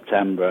for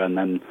September, and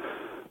then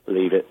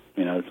leave it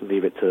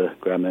to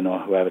Gremlin or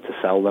whoever to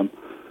sell them.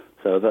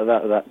 So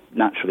that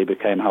naturally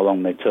became how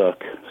long they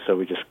took. So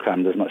we just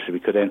crammed as much as we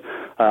could in.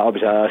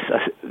 Obviously,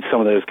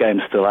 some of those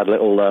games still had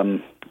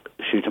little...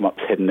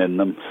 shoot-em-ups hidden in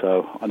them,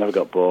 so I never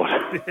got bored.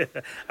 Yeah,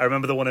 I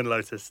remember the one in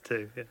Lotus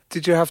too. Yeah.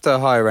 Did you have to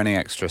hire any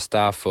extra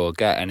staff or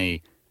get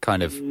any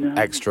kind of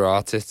extra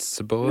artists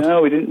aboard?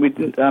 No, we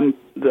didn't.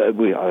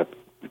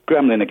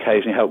 Gremlin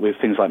occasionally helped with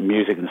things like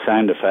music and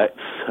sound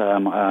effects.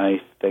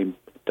 They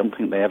don't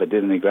think they ever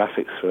did any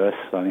graphics for us.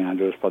 I think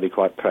Andrew was probably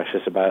quite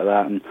precious about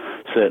that, and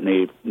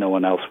certainly no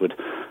one else would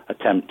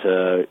attempt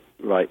to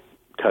write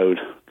code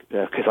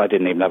because I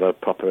didn't even have a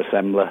proper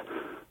assembler.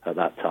 At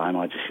that time,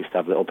 I just used to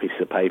have little pieces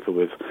of paper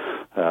with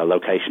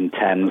location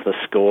 10s, the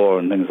score,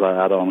 and things like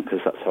that on, because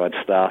that's how I'd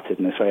started,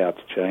 and it's very hard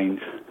to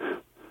change.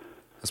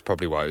 That's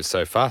probably why it was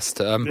so fast.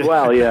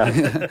 Well,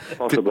 yeah,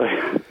 possibly.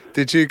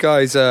 Did you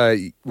guys,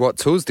 what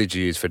tools did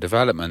you use for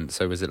development?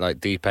 So was it like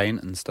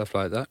D-Paint and stuff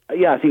like that?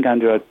 Yeah, I think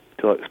Andrew had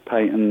Deluxe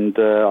Paint, and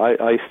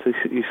I used to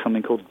use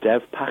something called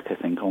DevPack, I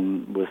think,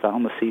 was that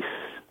on the C...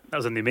 That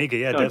was on the Amiga,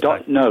 yeah,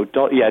 DevPack.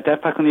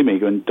 DevPack on the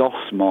Amiga, and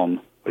DOSMon,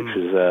 which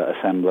was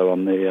assembler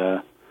on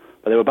the...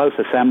 But they were both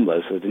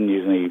assemblers, so I didn't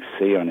use any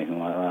C or anything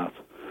like that.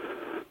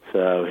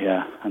 So,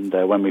 yeah, and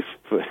when we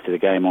first did a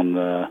game on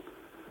the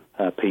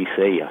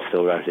PC, I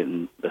still wrote it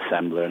in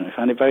assembler, and I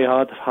found it very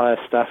hard to hire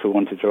staff who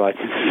wanted to write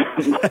in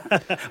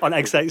assembler. On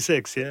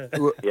x86, yeah.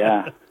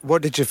 Yeah.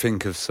 What did you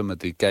think of some of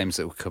the games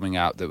that were coming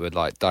out that were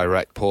like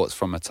direct ports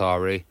from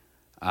Atari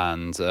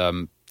and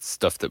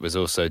stuff that was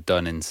also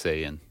done in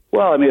C?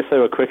 Well, I mean, if they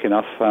were quick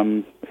enough,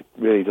 it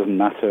really doesn't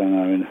matter, and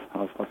I mean,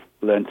 I've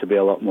learned to be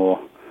a lot more...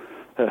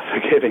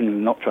 forgiving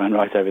and not try and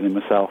write everything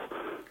myself.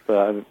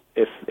 But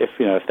if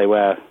they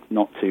were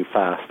not too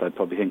fast, I'd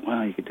probably think,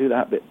 well, you could do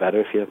that a bit better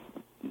if you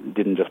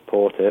didn't just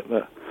port it.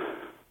 But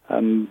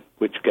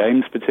which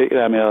games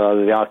particularly? I mean,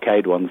 the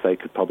arcade ones they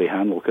could probably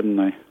handle, couldn't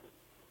they?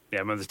 Yeah,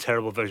 I remember the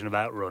terrible version of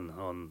Outrun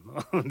on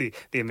the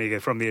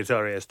Amiga from the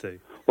Atari ST.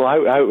 Well,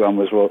 Outrun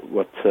was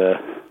what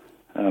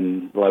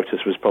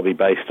Lotus was probably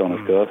based on,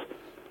 of course.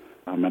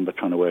 I remember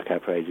trying to work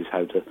out for ages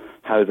how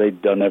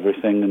they'd done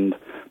everything, and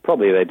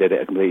probably they did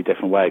it a completely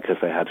different way because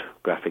they had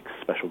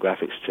special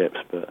graphics chips,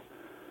 but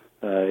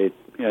it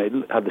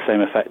had the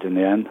same effect in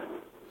the end.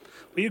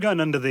 Were you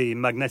going under the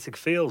Magnetic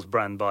Fields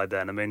brand by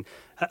then? I mean,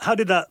 how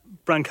did that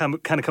brand kind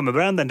of come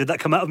around then? Did that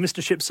come out of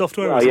Mr. Chip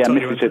software? Yeah,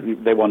 Mr. Chip,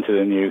 they wanted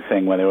a new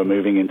thing when they were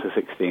moving into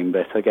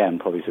 16-bit, again,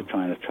 probably to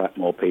try and attract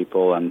more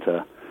people and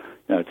to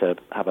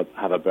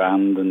have a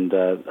brand. And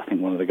I think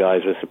one of the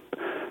guys was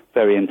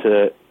very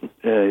into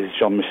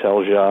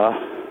Jean-Michel Jarre.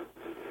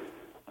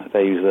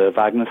 They used the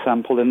Wagner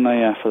sample, didn't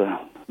they, for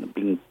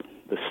being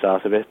the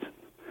start of it.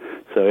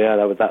 So, yeah,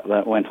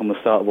 that went on the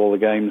start of all the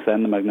games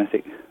then, the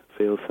Magnetic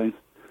Fields thing.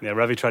 Yeah,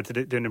 Ravi tried to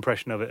do an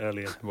impression of it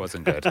earlier. It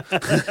wasn't good.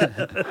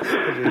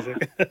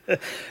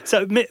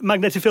 So,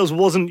 Magnetic Fields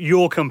wasn't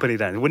your company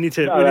then? We need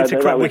to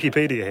crack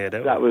Wikipedia here,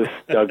 don't we? That was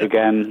Doug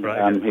again.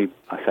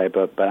 Right,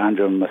 but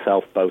Andrew and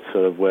myself both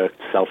sort of worked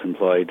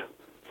self-employed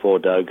for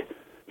Doug.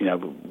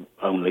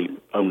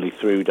 Only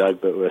through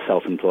Doug, but we were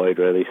self-employed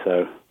really.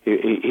 So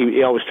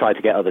he always tried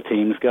to get other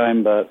teams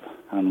going,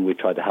 and we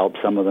tried to help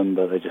some of them,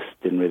 but they just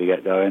didn't really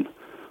get going.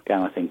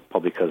 Again, I think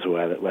probably because of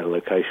where the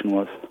location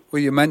was.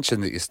 Well, you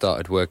mentioned that you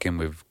started working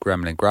with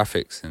Gremlin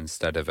Graphics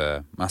instead of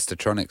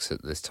Mastertronics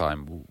at this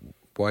time.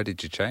 Why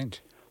did you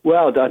change?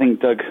 Well, I think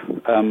Doug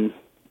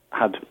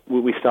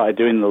we started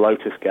doing the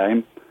Lotus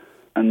game,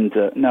 and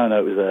it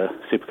was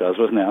Supercars,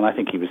 wasn't it? And I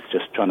think he was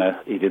just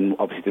he didn't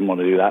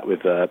want to do that with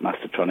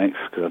Mastertronics,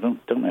 because I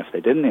don't know if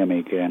they did in the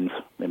Amiga games.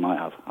 They might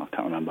have, I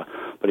can't remember.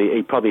 But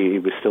he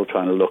was still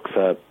trying to look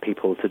for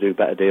people to do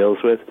better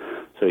deals with.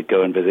 So we'd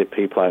go and visit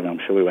people. I'm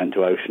sure we went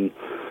to Ocean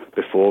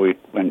before we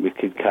went with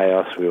Kid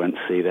Chaos. We went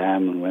to see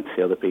them and went to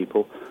see other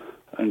people.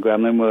 And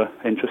Gremlin were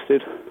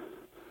interested.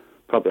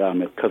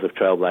 Probably because of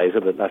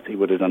Trailblazer, but he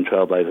would have done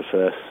Trailblazer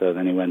first. So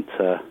then he went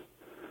to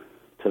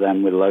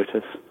them with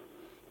Lotus.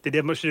 Did he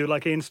have much to do with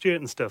like Ian Stewart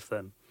and stuff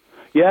then?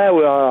 Yeah,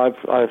 well,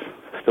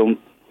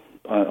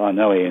 I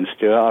know Ian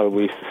Stewart.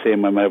 We used to see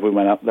him whenever we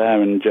went up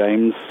there, and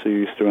James, who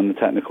used to run the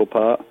technical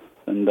part.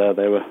 And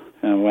they were,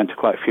 we went to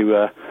quite a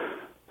few.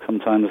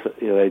 Sometimes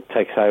they'd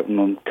take us out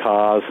on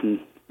cars, and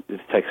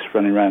they'd take us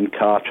running around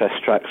car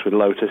test tracks with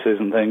Lotuses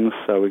and things.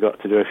 So we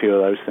got to do a few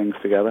of those things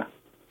together.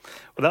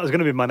 Well, that was going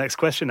to be my next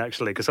question,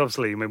 actually, because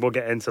obviously, we'll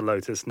get into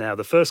Lotus now.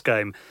 The first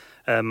game,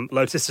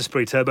 Lotus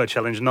Esprit Turbo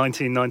Challenge,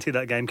 1990,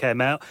 that game came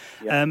out.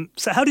 Yeah.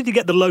 So how did you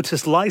get the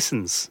Lotus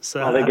license? This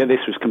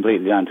was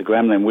completely down to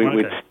Gremlin.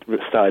 We'd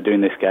started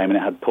doing this game, and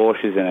it had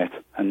Porsches in it.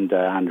 And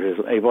Andrew,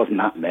 he wasn't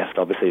that miffed,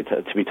 obviously,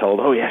 to be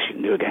told, oh, yes, you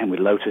can do a game with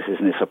Lotuses,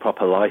 and it's a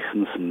proper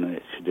license, and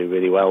it should do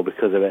really well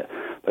because of it.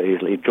 But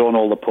he'd drawn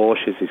all the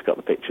Porsches. He's got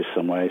the pictures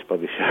somewhere. He's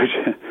probably showed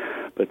you.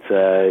 But,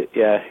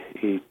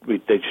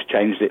 they just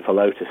changed it for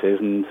Lotuses,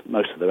 and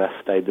most of the rest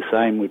stayed the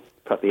same. We'd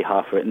probably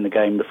half written the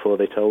game before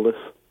they told us.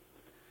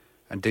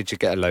 And did you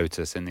get a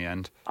Lotus in the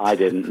end? I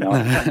didn't, no.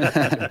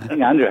 I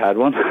think Andrew had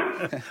one.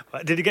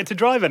 Did you get to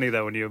drive any,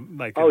 though, when you were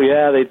making it?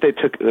 Yeah, we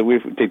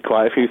did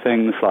quite a few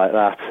things like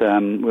that.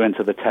 We went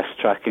to the test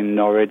track in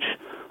Norwich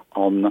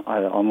on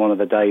one of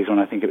the days when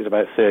I think it was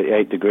about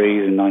 38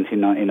 degrees in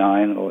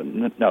 1999,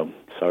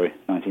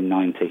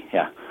 1990,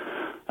 yeah.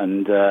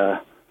 And,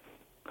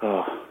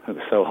 it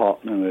was so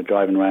hot, and we were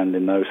driving around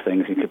in those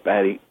things. You could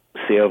barely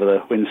see over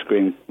the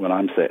windscreen when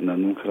I'm sitting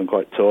in them, because I'm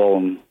quite tall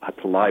and had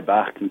to lie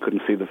back and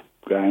couldn't see the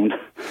ground.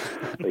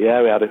 But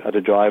yeah, we had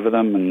a drive of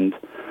them, and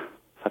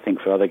I think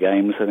for other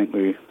games, I think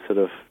we sort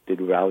of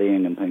did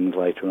rallying and things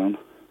later on.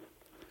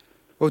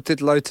 Well,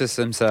 did Lotus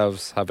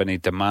themselves have any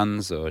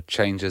demands or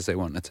changes they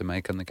wanted to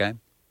make on the game?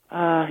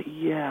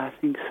 Yeah, I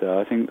think so.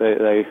 I think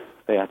they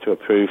had to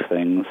approve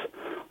things.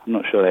 I'm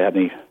not sure they had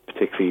any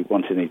particularly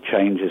wanted any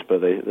changes,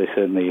 but they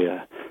certainly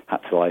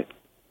had to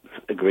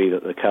agree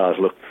that the cars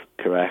looked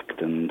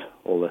correct, and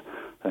I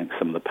think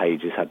some of the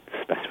pages had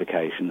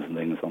specifications and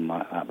things on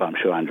like that. But I'm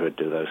sure Andrew would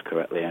do those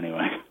correctly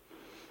anyway.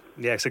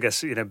 Yeah, because I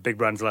guess big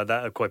brands like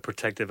that are quite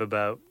protective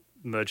about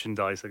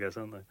merchandise, I guess,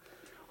 aren't they?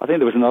 I think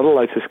there was another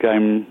Lotus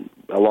game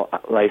a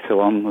lot later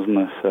on, wasn't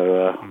there?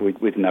 So we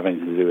didn't have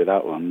anything to do with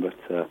that one, but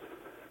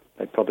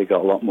they probably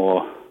got a lot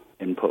more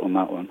input on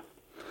that one.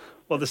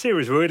 Well, the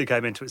series really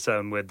came into its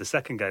own with the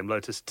second game,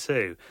 Lotus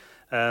 2.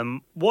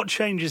 What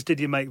changes did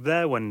you make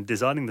there when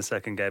designing the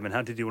second game, and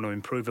how did you want to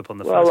improve upon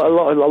the first one?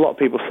 Well, a lot of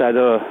people said,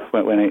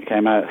 when it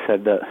came out,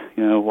 said that,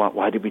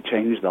 why did we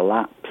change the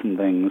laps and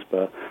things?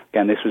 But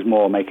again, this was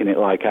more making it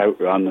like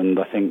Outrun, and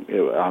I think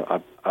I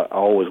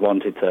always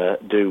wanted to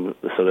do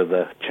the sort of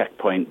the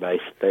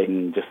checkpoint-based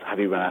thing, just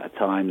have you run out of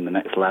time in the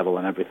next level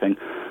and everything,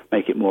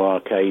 make it more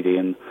arcadey,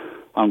 and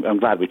I'm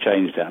glad we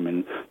changed it. I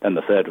mean, then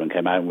the third one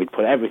came out and we'd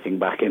put everything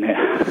back in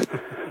it.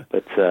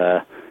 But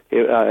I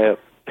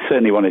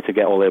certainly wanted to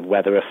get all the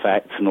weather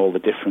effects and all the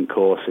different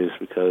courses,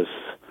 because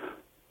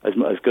as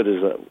good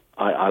as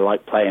I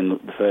like playing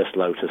the first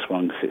Lotus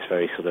one, because it's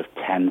very sort of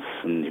tense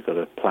and you've got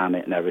to plan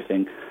it and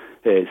everything.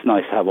 It's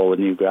nice to have all the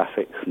new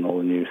graphics and all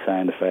the new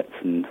sound effects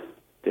and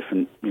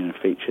different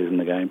features in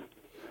the game.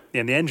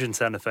 Yeah, and the engine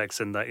sound effects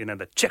and that,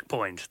 the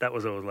checkpoint, that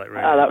was always like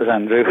really... that was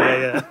Andrew.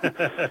 Yeah.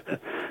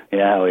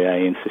 Yeah, oh yeah,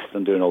 he insisted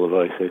on doing all the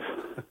voices.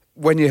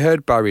 When you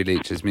heard Barry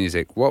Leach's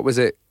music, what was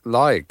it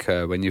like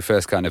when you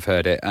first kind of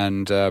heard it?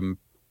 And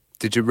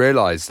did you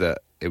realise that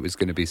it was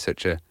going to be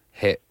such a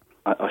hit?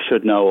 I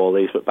should know all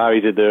these, but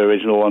Barry did the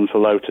original one for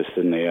Lotus,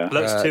 didn't he?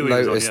 Lotus 2.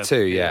 Lotus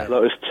 2, yeah.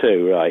 Lotus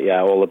 2, right,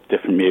 yeah, all the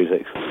different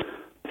musics.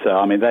 So,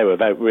 I mean, they were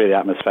really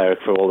atmospheric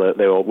for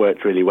they all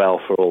worked really well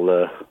for all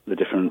the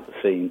different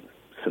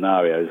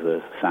scenarios,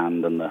 the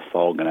sand and the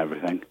fog and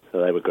everything.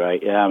 So they were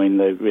great. Yeah, I mean,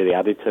 they really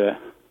added to it.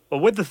 Well,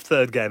 with the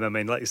third game, I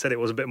mean, like you said, it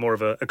was a bit more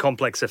of a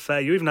complex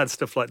affair. You even had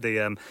stuff like I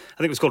think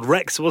it was called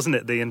Rex, wasn't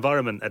it? The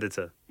environment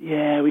editor.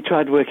 Yeah, we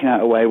tried working out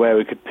a way where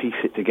we could piece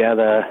it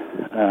together,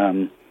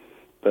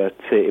 but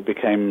it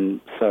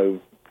became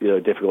so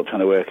difficult trying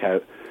to work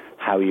out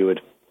how you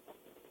would.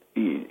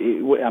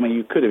 I mean,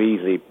 you could have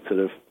easily sort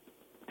of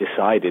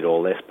decided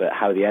all this, but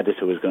how the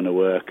editor was going to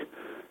work.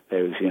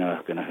 It was,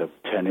 going to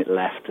turn it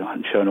left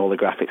and showing all the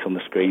graphics on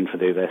the screen to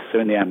do this. So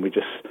in the end, we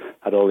just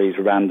had all these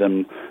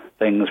random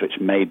things which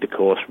made the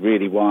course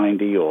really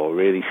windy or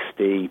really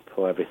steep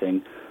or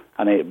everything.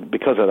 And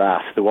because of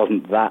that, there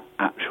wasn't that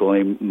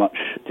actually much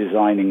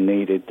designing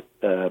needed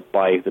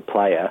by the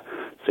player.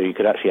 So you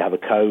could actually have a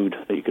code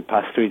that you could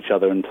pass to each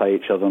other and play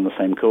each other on the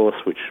same course,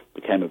 which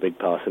became a big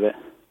part of it.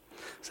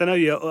 So I know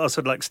you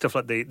also like stuff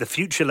like the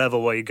future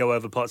level where you go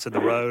over parts of the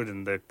road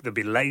and there'd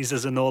be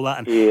lasers and all that.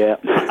 And yeah.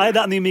 I had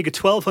that on the Amiga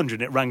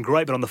 1200 and it ran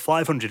great, but on the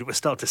 500 it would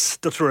start to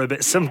stutter a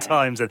bit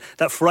sometimes and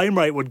that frame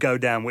rate would go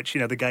down, which,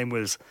 the game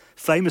was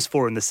famous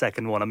for in the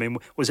second one. I mean,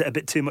 was it a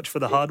bit too much for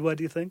the hardware,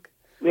 do you think?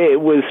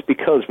 It was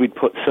because we'd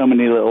put so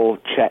many little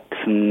checks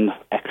and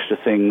extra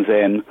things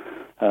in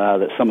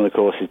that some of the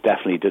courses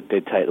definitely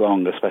did take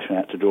longer, especially when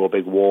you had to draw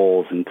big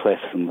walls and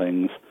cliffs and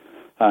things.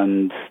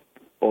 And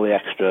all the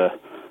extra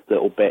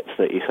little bits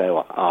that you say,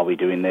 well, are we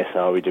doing this?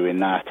 Are we doing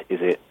that?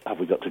 Have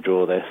we got to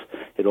draw this?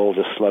 It all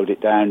just slowed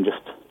it down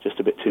just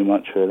a bit too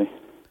much, really.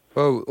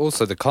 Well,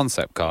 also the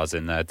concept cars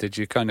in there. Did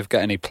you kind of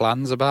get any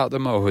plans about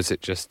them, or was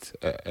it just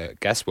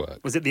guesswork?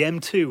 Was it the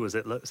M2? Was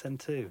it Lotus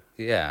M2?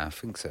 Yeah, I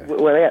think so.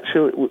 Were they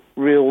actually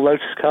real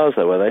Lotus cars,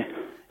 though, were they?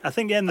 I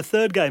think, in the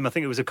third game, I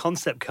think it was a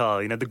concept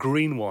car, the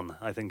green one,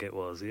 I think it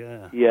was,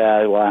 yeah.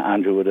 Yeah, well,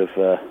 Andrew would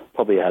have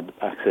probably had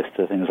access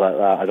to things like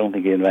that. I don't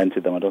think he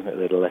invented them. I don't think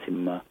they'd have let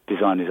him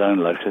design his own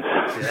Lotus.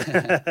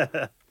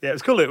 Yeah. Yeah, it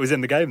was cool it was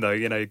in the game, though,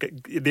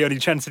 the only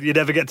chance that you'd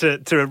ever get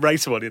to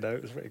race one, it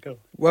was pretty cool.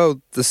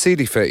 Well, the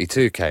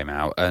CD32 came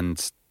out,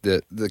 and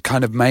the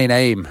kind of main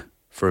aim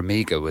for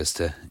Amiga was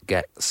to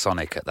get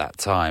Sonic at that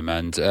time,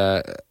 and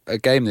a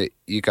game that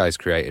you guys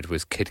created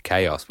was Kid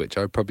Chaos, which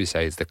I would probably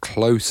say is the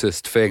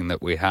closest thing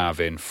that we have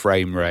in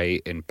frame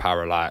rate, in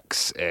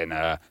parallax, in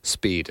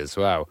speed as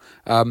well.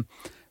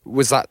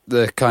 Was that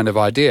the kind of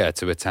idea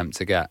to attempt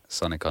to get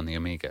Sonic on the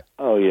Amiga?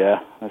 Oh yeah,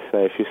 I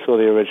say if you saw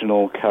the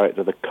original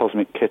character, the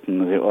Cosmic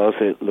Kitten as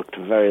it looked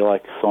very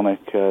like Sonic,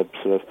 sort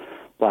of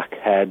black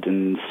head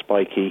and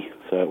spiky,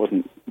 so it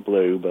wasn't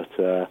blue, but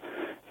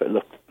it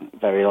looked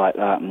very like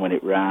that, and when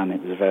it ran,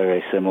 it was very,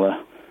 very similar.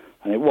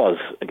 And it was,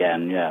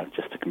 again,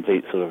 just a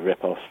complete sort of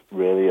rip-off,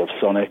 really, of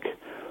Sonic.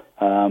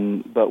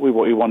 But we've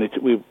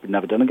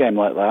never done a game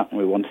like that, and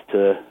we wanted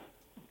to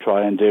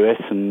try and do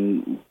it,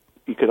 and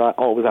you could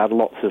always add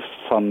lots of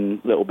fun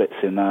little bits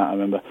in that. I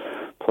remember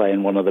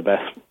playing one of the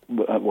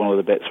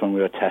bits when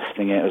we were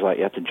testing it. It was like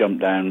you had to jump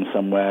down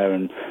somewhere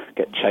and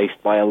get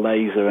chased by a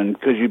laser, and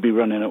because you'd be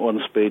running at one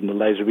speed and the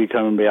laser would be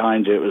coming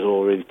behind you, it was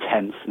all really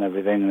tense and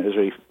everything, and it was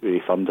really,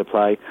 really fun to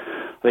play.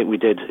 I think we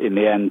did, in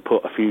the end,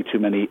 put a few too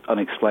many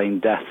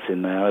unexplained deaths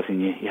in there. I think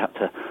you had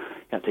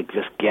to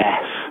just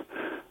guess,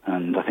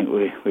 and I think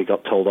we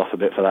got told off a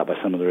bit for that by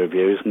some of the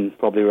reviews, and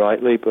probably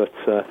rightly, but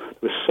there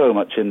was so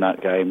much in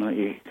that game. Like,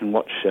 you can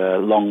watch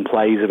long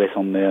plays of it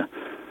on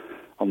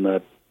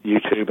the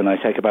YouTube, and I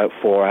take about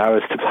 4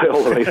 hours to play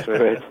all the way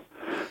through it.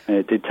 And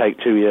it did take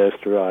 2 years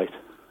to write.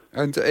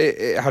 And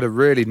it had a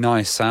really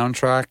nice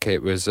soundtrack.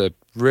 It was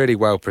really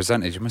well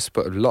presented. You must have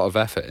put a lot of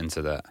effort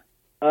into that.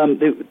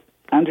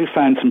 Andrew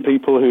found some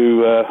people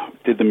who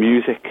did the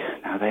music.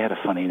 Now, they had a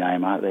funny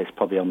name. It's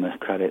probably on the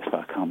credits,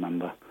 but I can't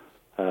remember.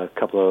 A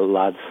couple of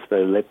lads,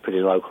 they lived pretty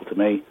local to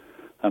me.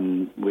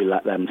 We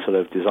let them sort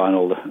of design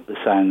all the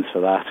sounds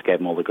for that, gave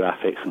them all the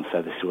graphics and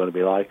said this is what it'd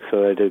be like.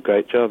 So they did a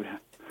great job, yeah.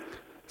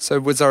 So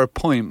was there a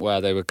point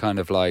where they were kind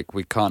of like,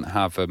 we can't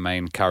have a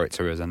main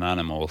character as an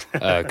animal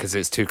because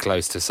it's too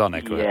close to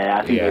Sonic? Yeah,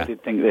 I think they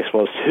did think this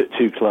was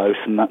too close,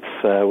 and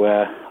that's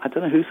where, I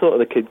don't know who thought of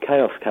the Kid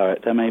Chaos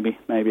character, maybe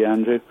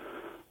Andrew,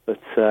 but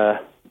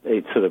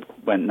it sort of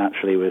went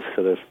naturally with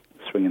sort of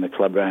swinging the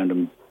club round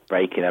and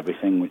breaking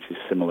everything, which is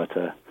similar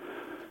to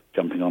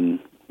jumping on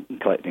and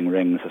collecting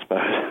rings, I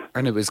suppose.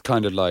 And it was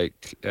kind of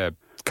like...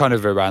 kind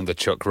of around the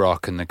Chuck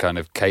Rock and the kind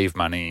of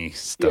caveman-y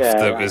stuff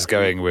that was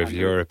going with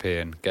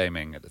European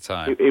gaming at the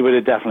time. He would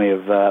have definitely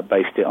have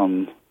based it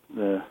on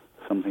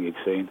something he'd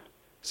seen.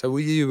 So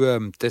were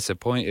you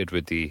disappointed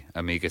with the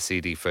Amiga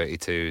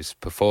CD32's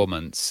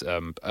performance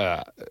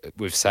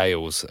with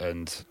sales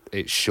and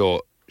its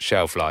short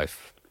shelf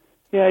life?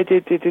 Yeah, it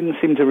didn't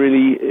seem to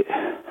really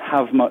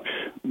have much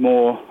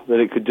more that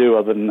it could do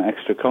other than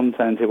extra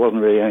content. It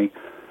wasn't really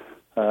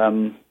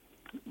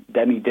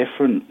any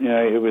different. You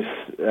know, it was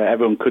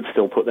everyone could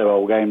still put their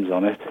old games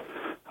on it.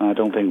 I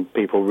don't think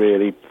people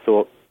really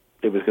thought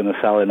it was going to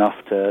sell enough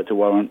to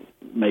warrant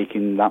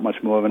making that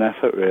much more of an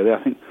effort, really. I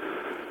think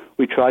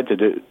we tried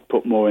to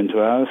put more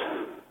into ours,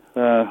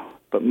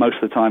 but most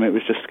of the time it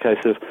was just a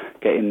case of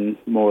getting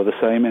more of the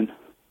same in.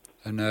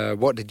 And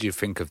what did you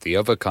think of the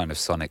other kind of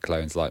Sonic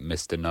clones like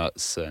Mr.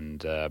 Nuts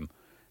and...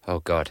 oh,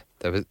 God,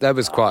 there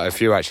was quite a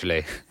few,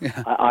 actually.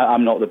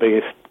 I'm not the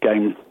biggest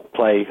game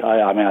play.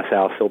 I mean, I say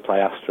I'll still play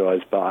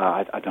Asteroids, but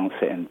I don't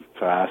sit in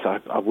for hours.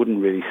 I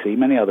wouldn't really see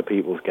many other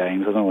people's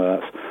games. I don't know whether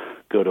that's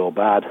good or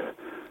bad.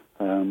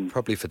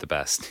 Probably for the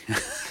best.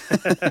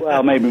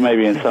 Well,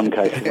 maybe in some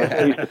cases.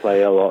 I used to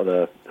play a lot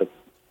of the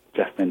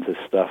Jeff Minter's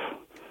stuff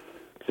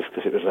just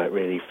because it was like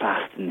really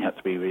fast and you had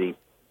to be really...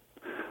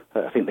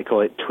 I think they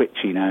call it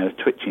twitchy now,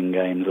 twitching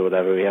games or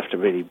whatever. You have to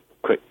really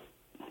quick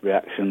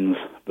reactions,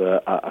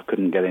 but I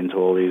couldn't get into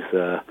all these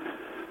the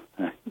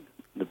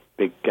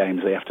big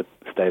games. They have to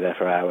stay there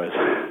for hours.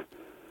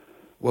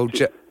 Well,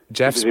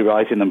 Jeff's busy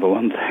writing them for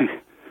one thing.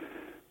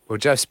 Well,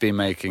 Jeff's been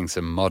making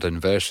some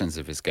modern versions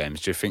of his games.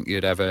 Do you think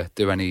you'd ever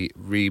do any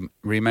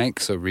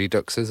remakes or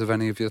reduxes of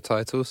any of your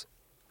titles?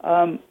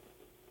 I've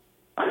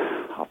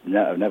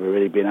never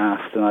really been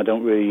asked, and I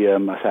don't really. I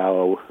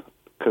say,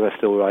 because I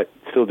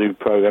still do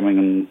programming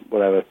and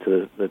whatever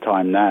to the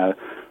time now.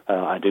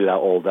 I do that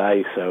all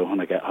day, so when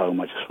I get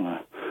home, I just want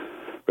to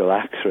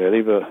relax,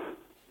 really. But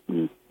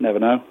never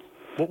know.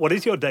 What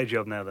is your day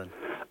job now, then?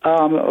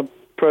 I'm a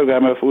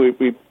programmer.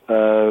 We've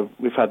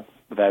had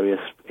various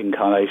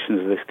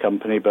incarnations of this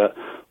company, but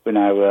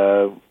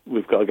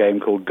we've got a game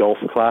called Golf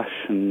Clash,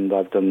 and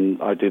I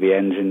do the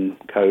engine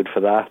code for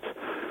that,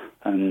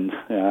 and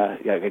I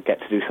get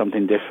to do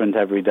something different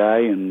every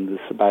day. And there's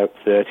about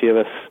 30 of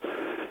us.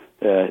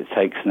 It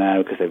takes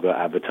now because they've got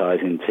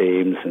advertising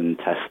teams and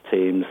test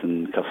teams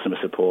and customer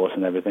support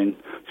and everything.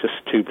 It's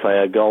just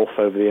 2-player golf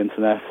over the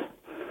internet.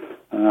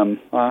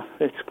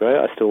 It's great.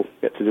 I still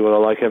get to do what I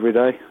like every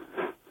day.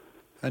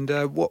 And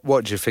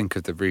what do you think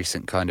of the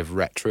recent kind of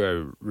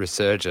retro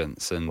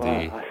resurgence? And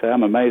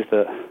I'm amazed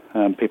that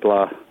people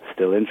are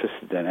still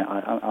interested in it.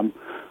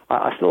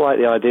 I still like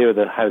the idea of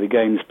how the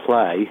games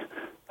play.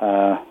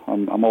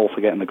 I'm all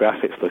for getting the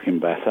graphics looking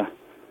better.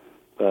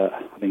 But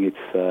I think it's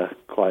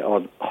quite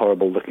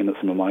horrible looking at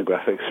some of my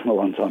graphics from a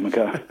long time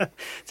ago.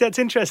 See, it's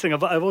interesting.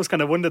 I've always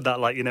kind of wondered that,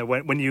 like, you know,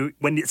 when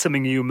it's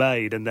something you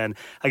made, and then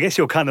I guess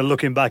you're kind of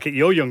looking back at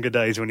your younger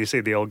days when you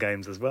see the old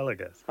games as well, I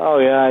guess. Oh,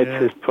 yeah,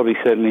 it probably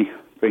certainly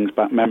brings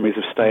back memories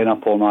of staying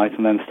up all night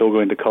and then still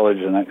going to college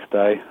the next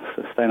day.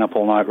 So staying up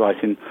all night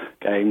writing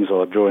games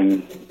or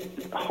drawing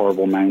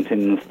horrible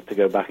mountains to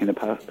go back in the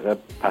past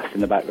in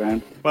the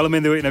background. Well, I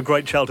mean, they were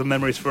great childhood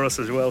memories for us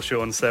as well,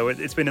 Shaun. So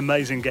it's been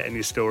amazing getting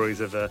your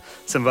stories of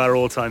some of our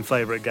all-time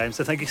favourite games.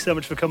 So thank you so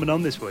much for coming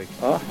on this week.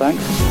 Oh,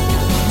 thanks.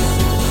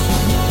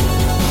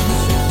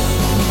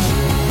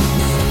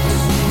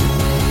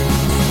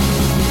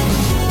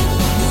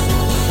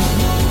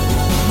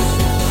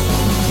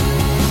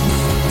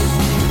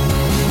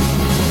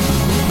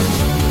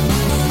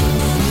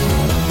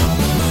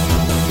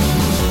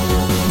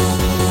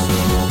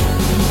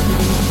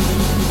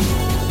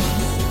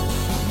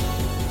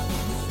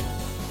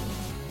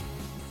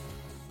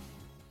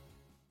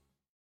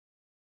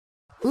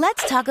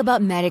 Let's talk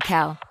about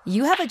Medi-Cal.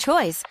 You have a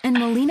choice, and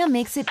Molina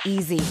makes it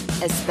easy,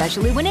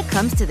 especially when it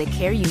comes to the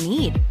care you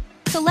need.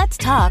 So let's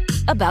talk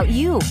about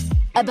you,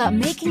 about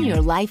making your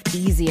life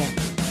easier,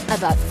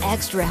 about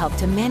extra help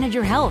to manage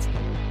your health.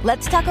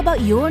 Let's talk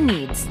about your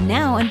needs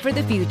now and for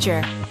the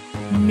future.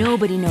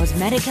 Nobody knows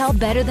Medi-Cal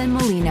better than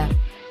Molina.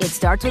 It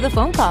starts with a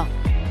phone call.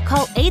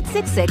 Call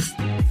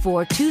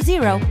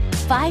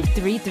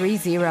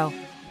 866-420-5330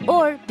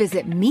 or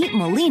visit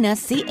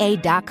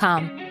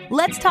meetmolinaca.com.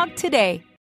 Let's talk today.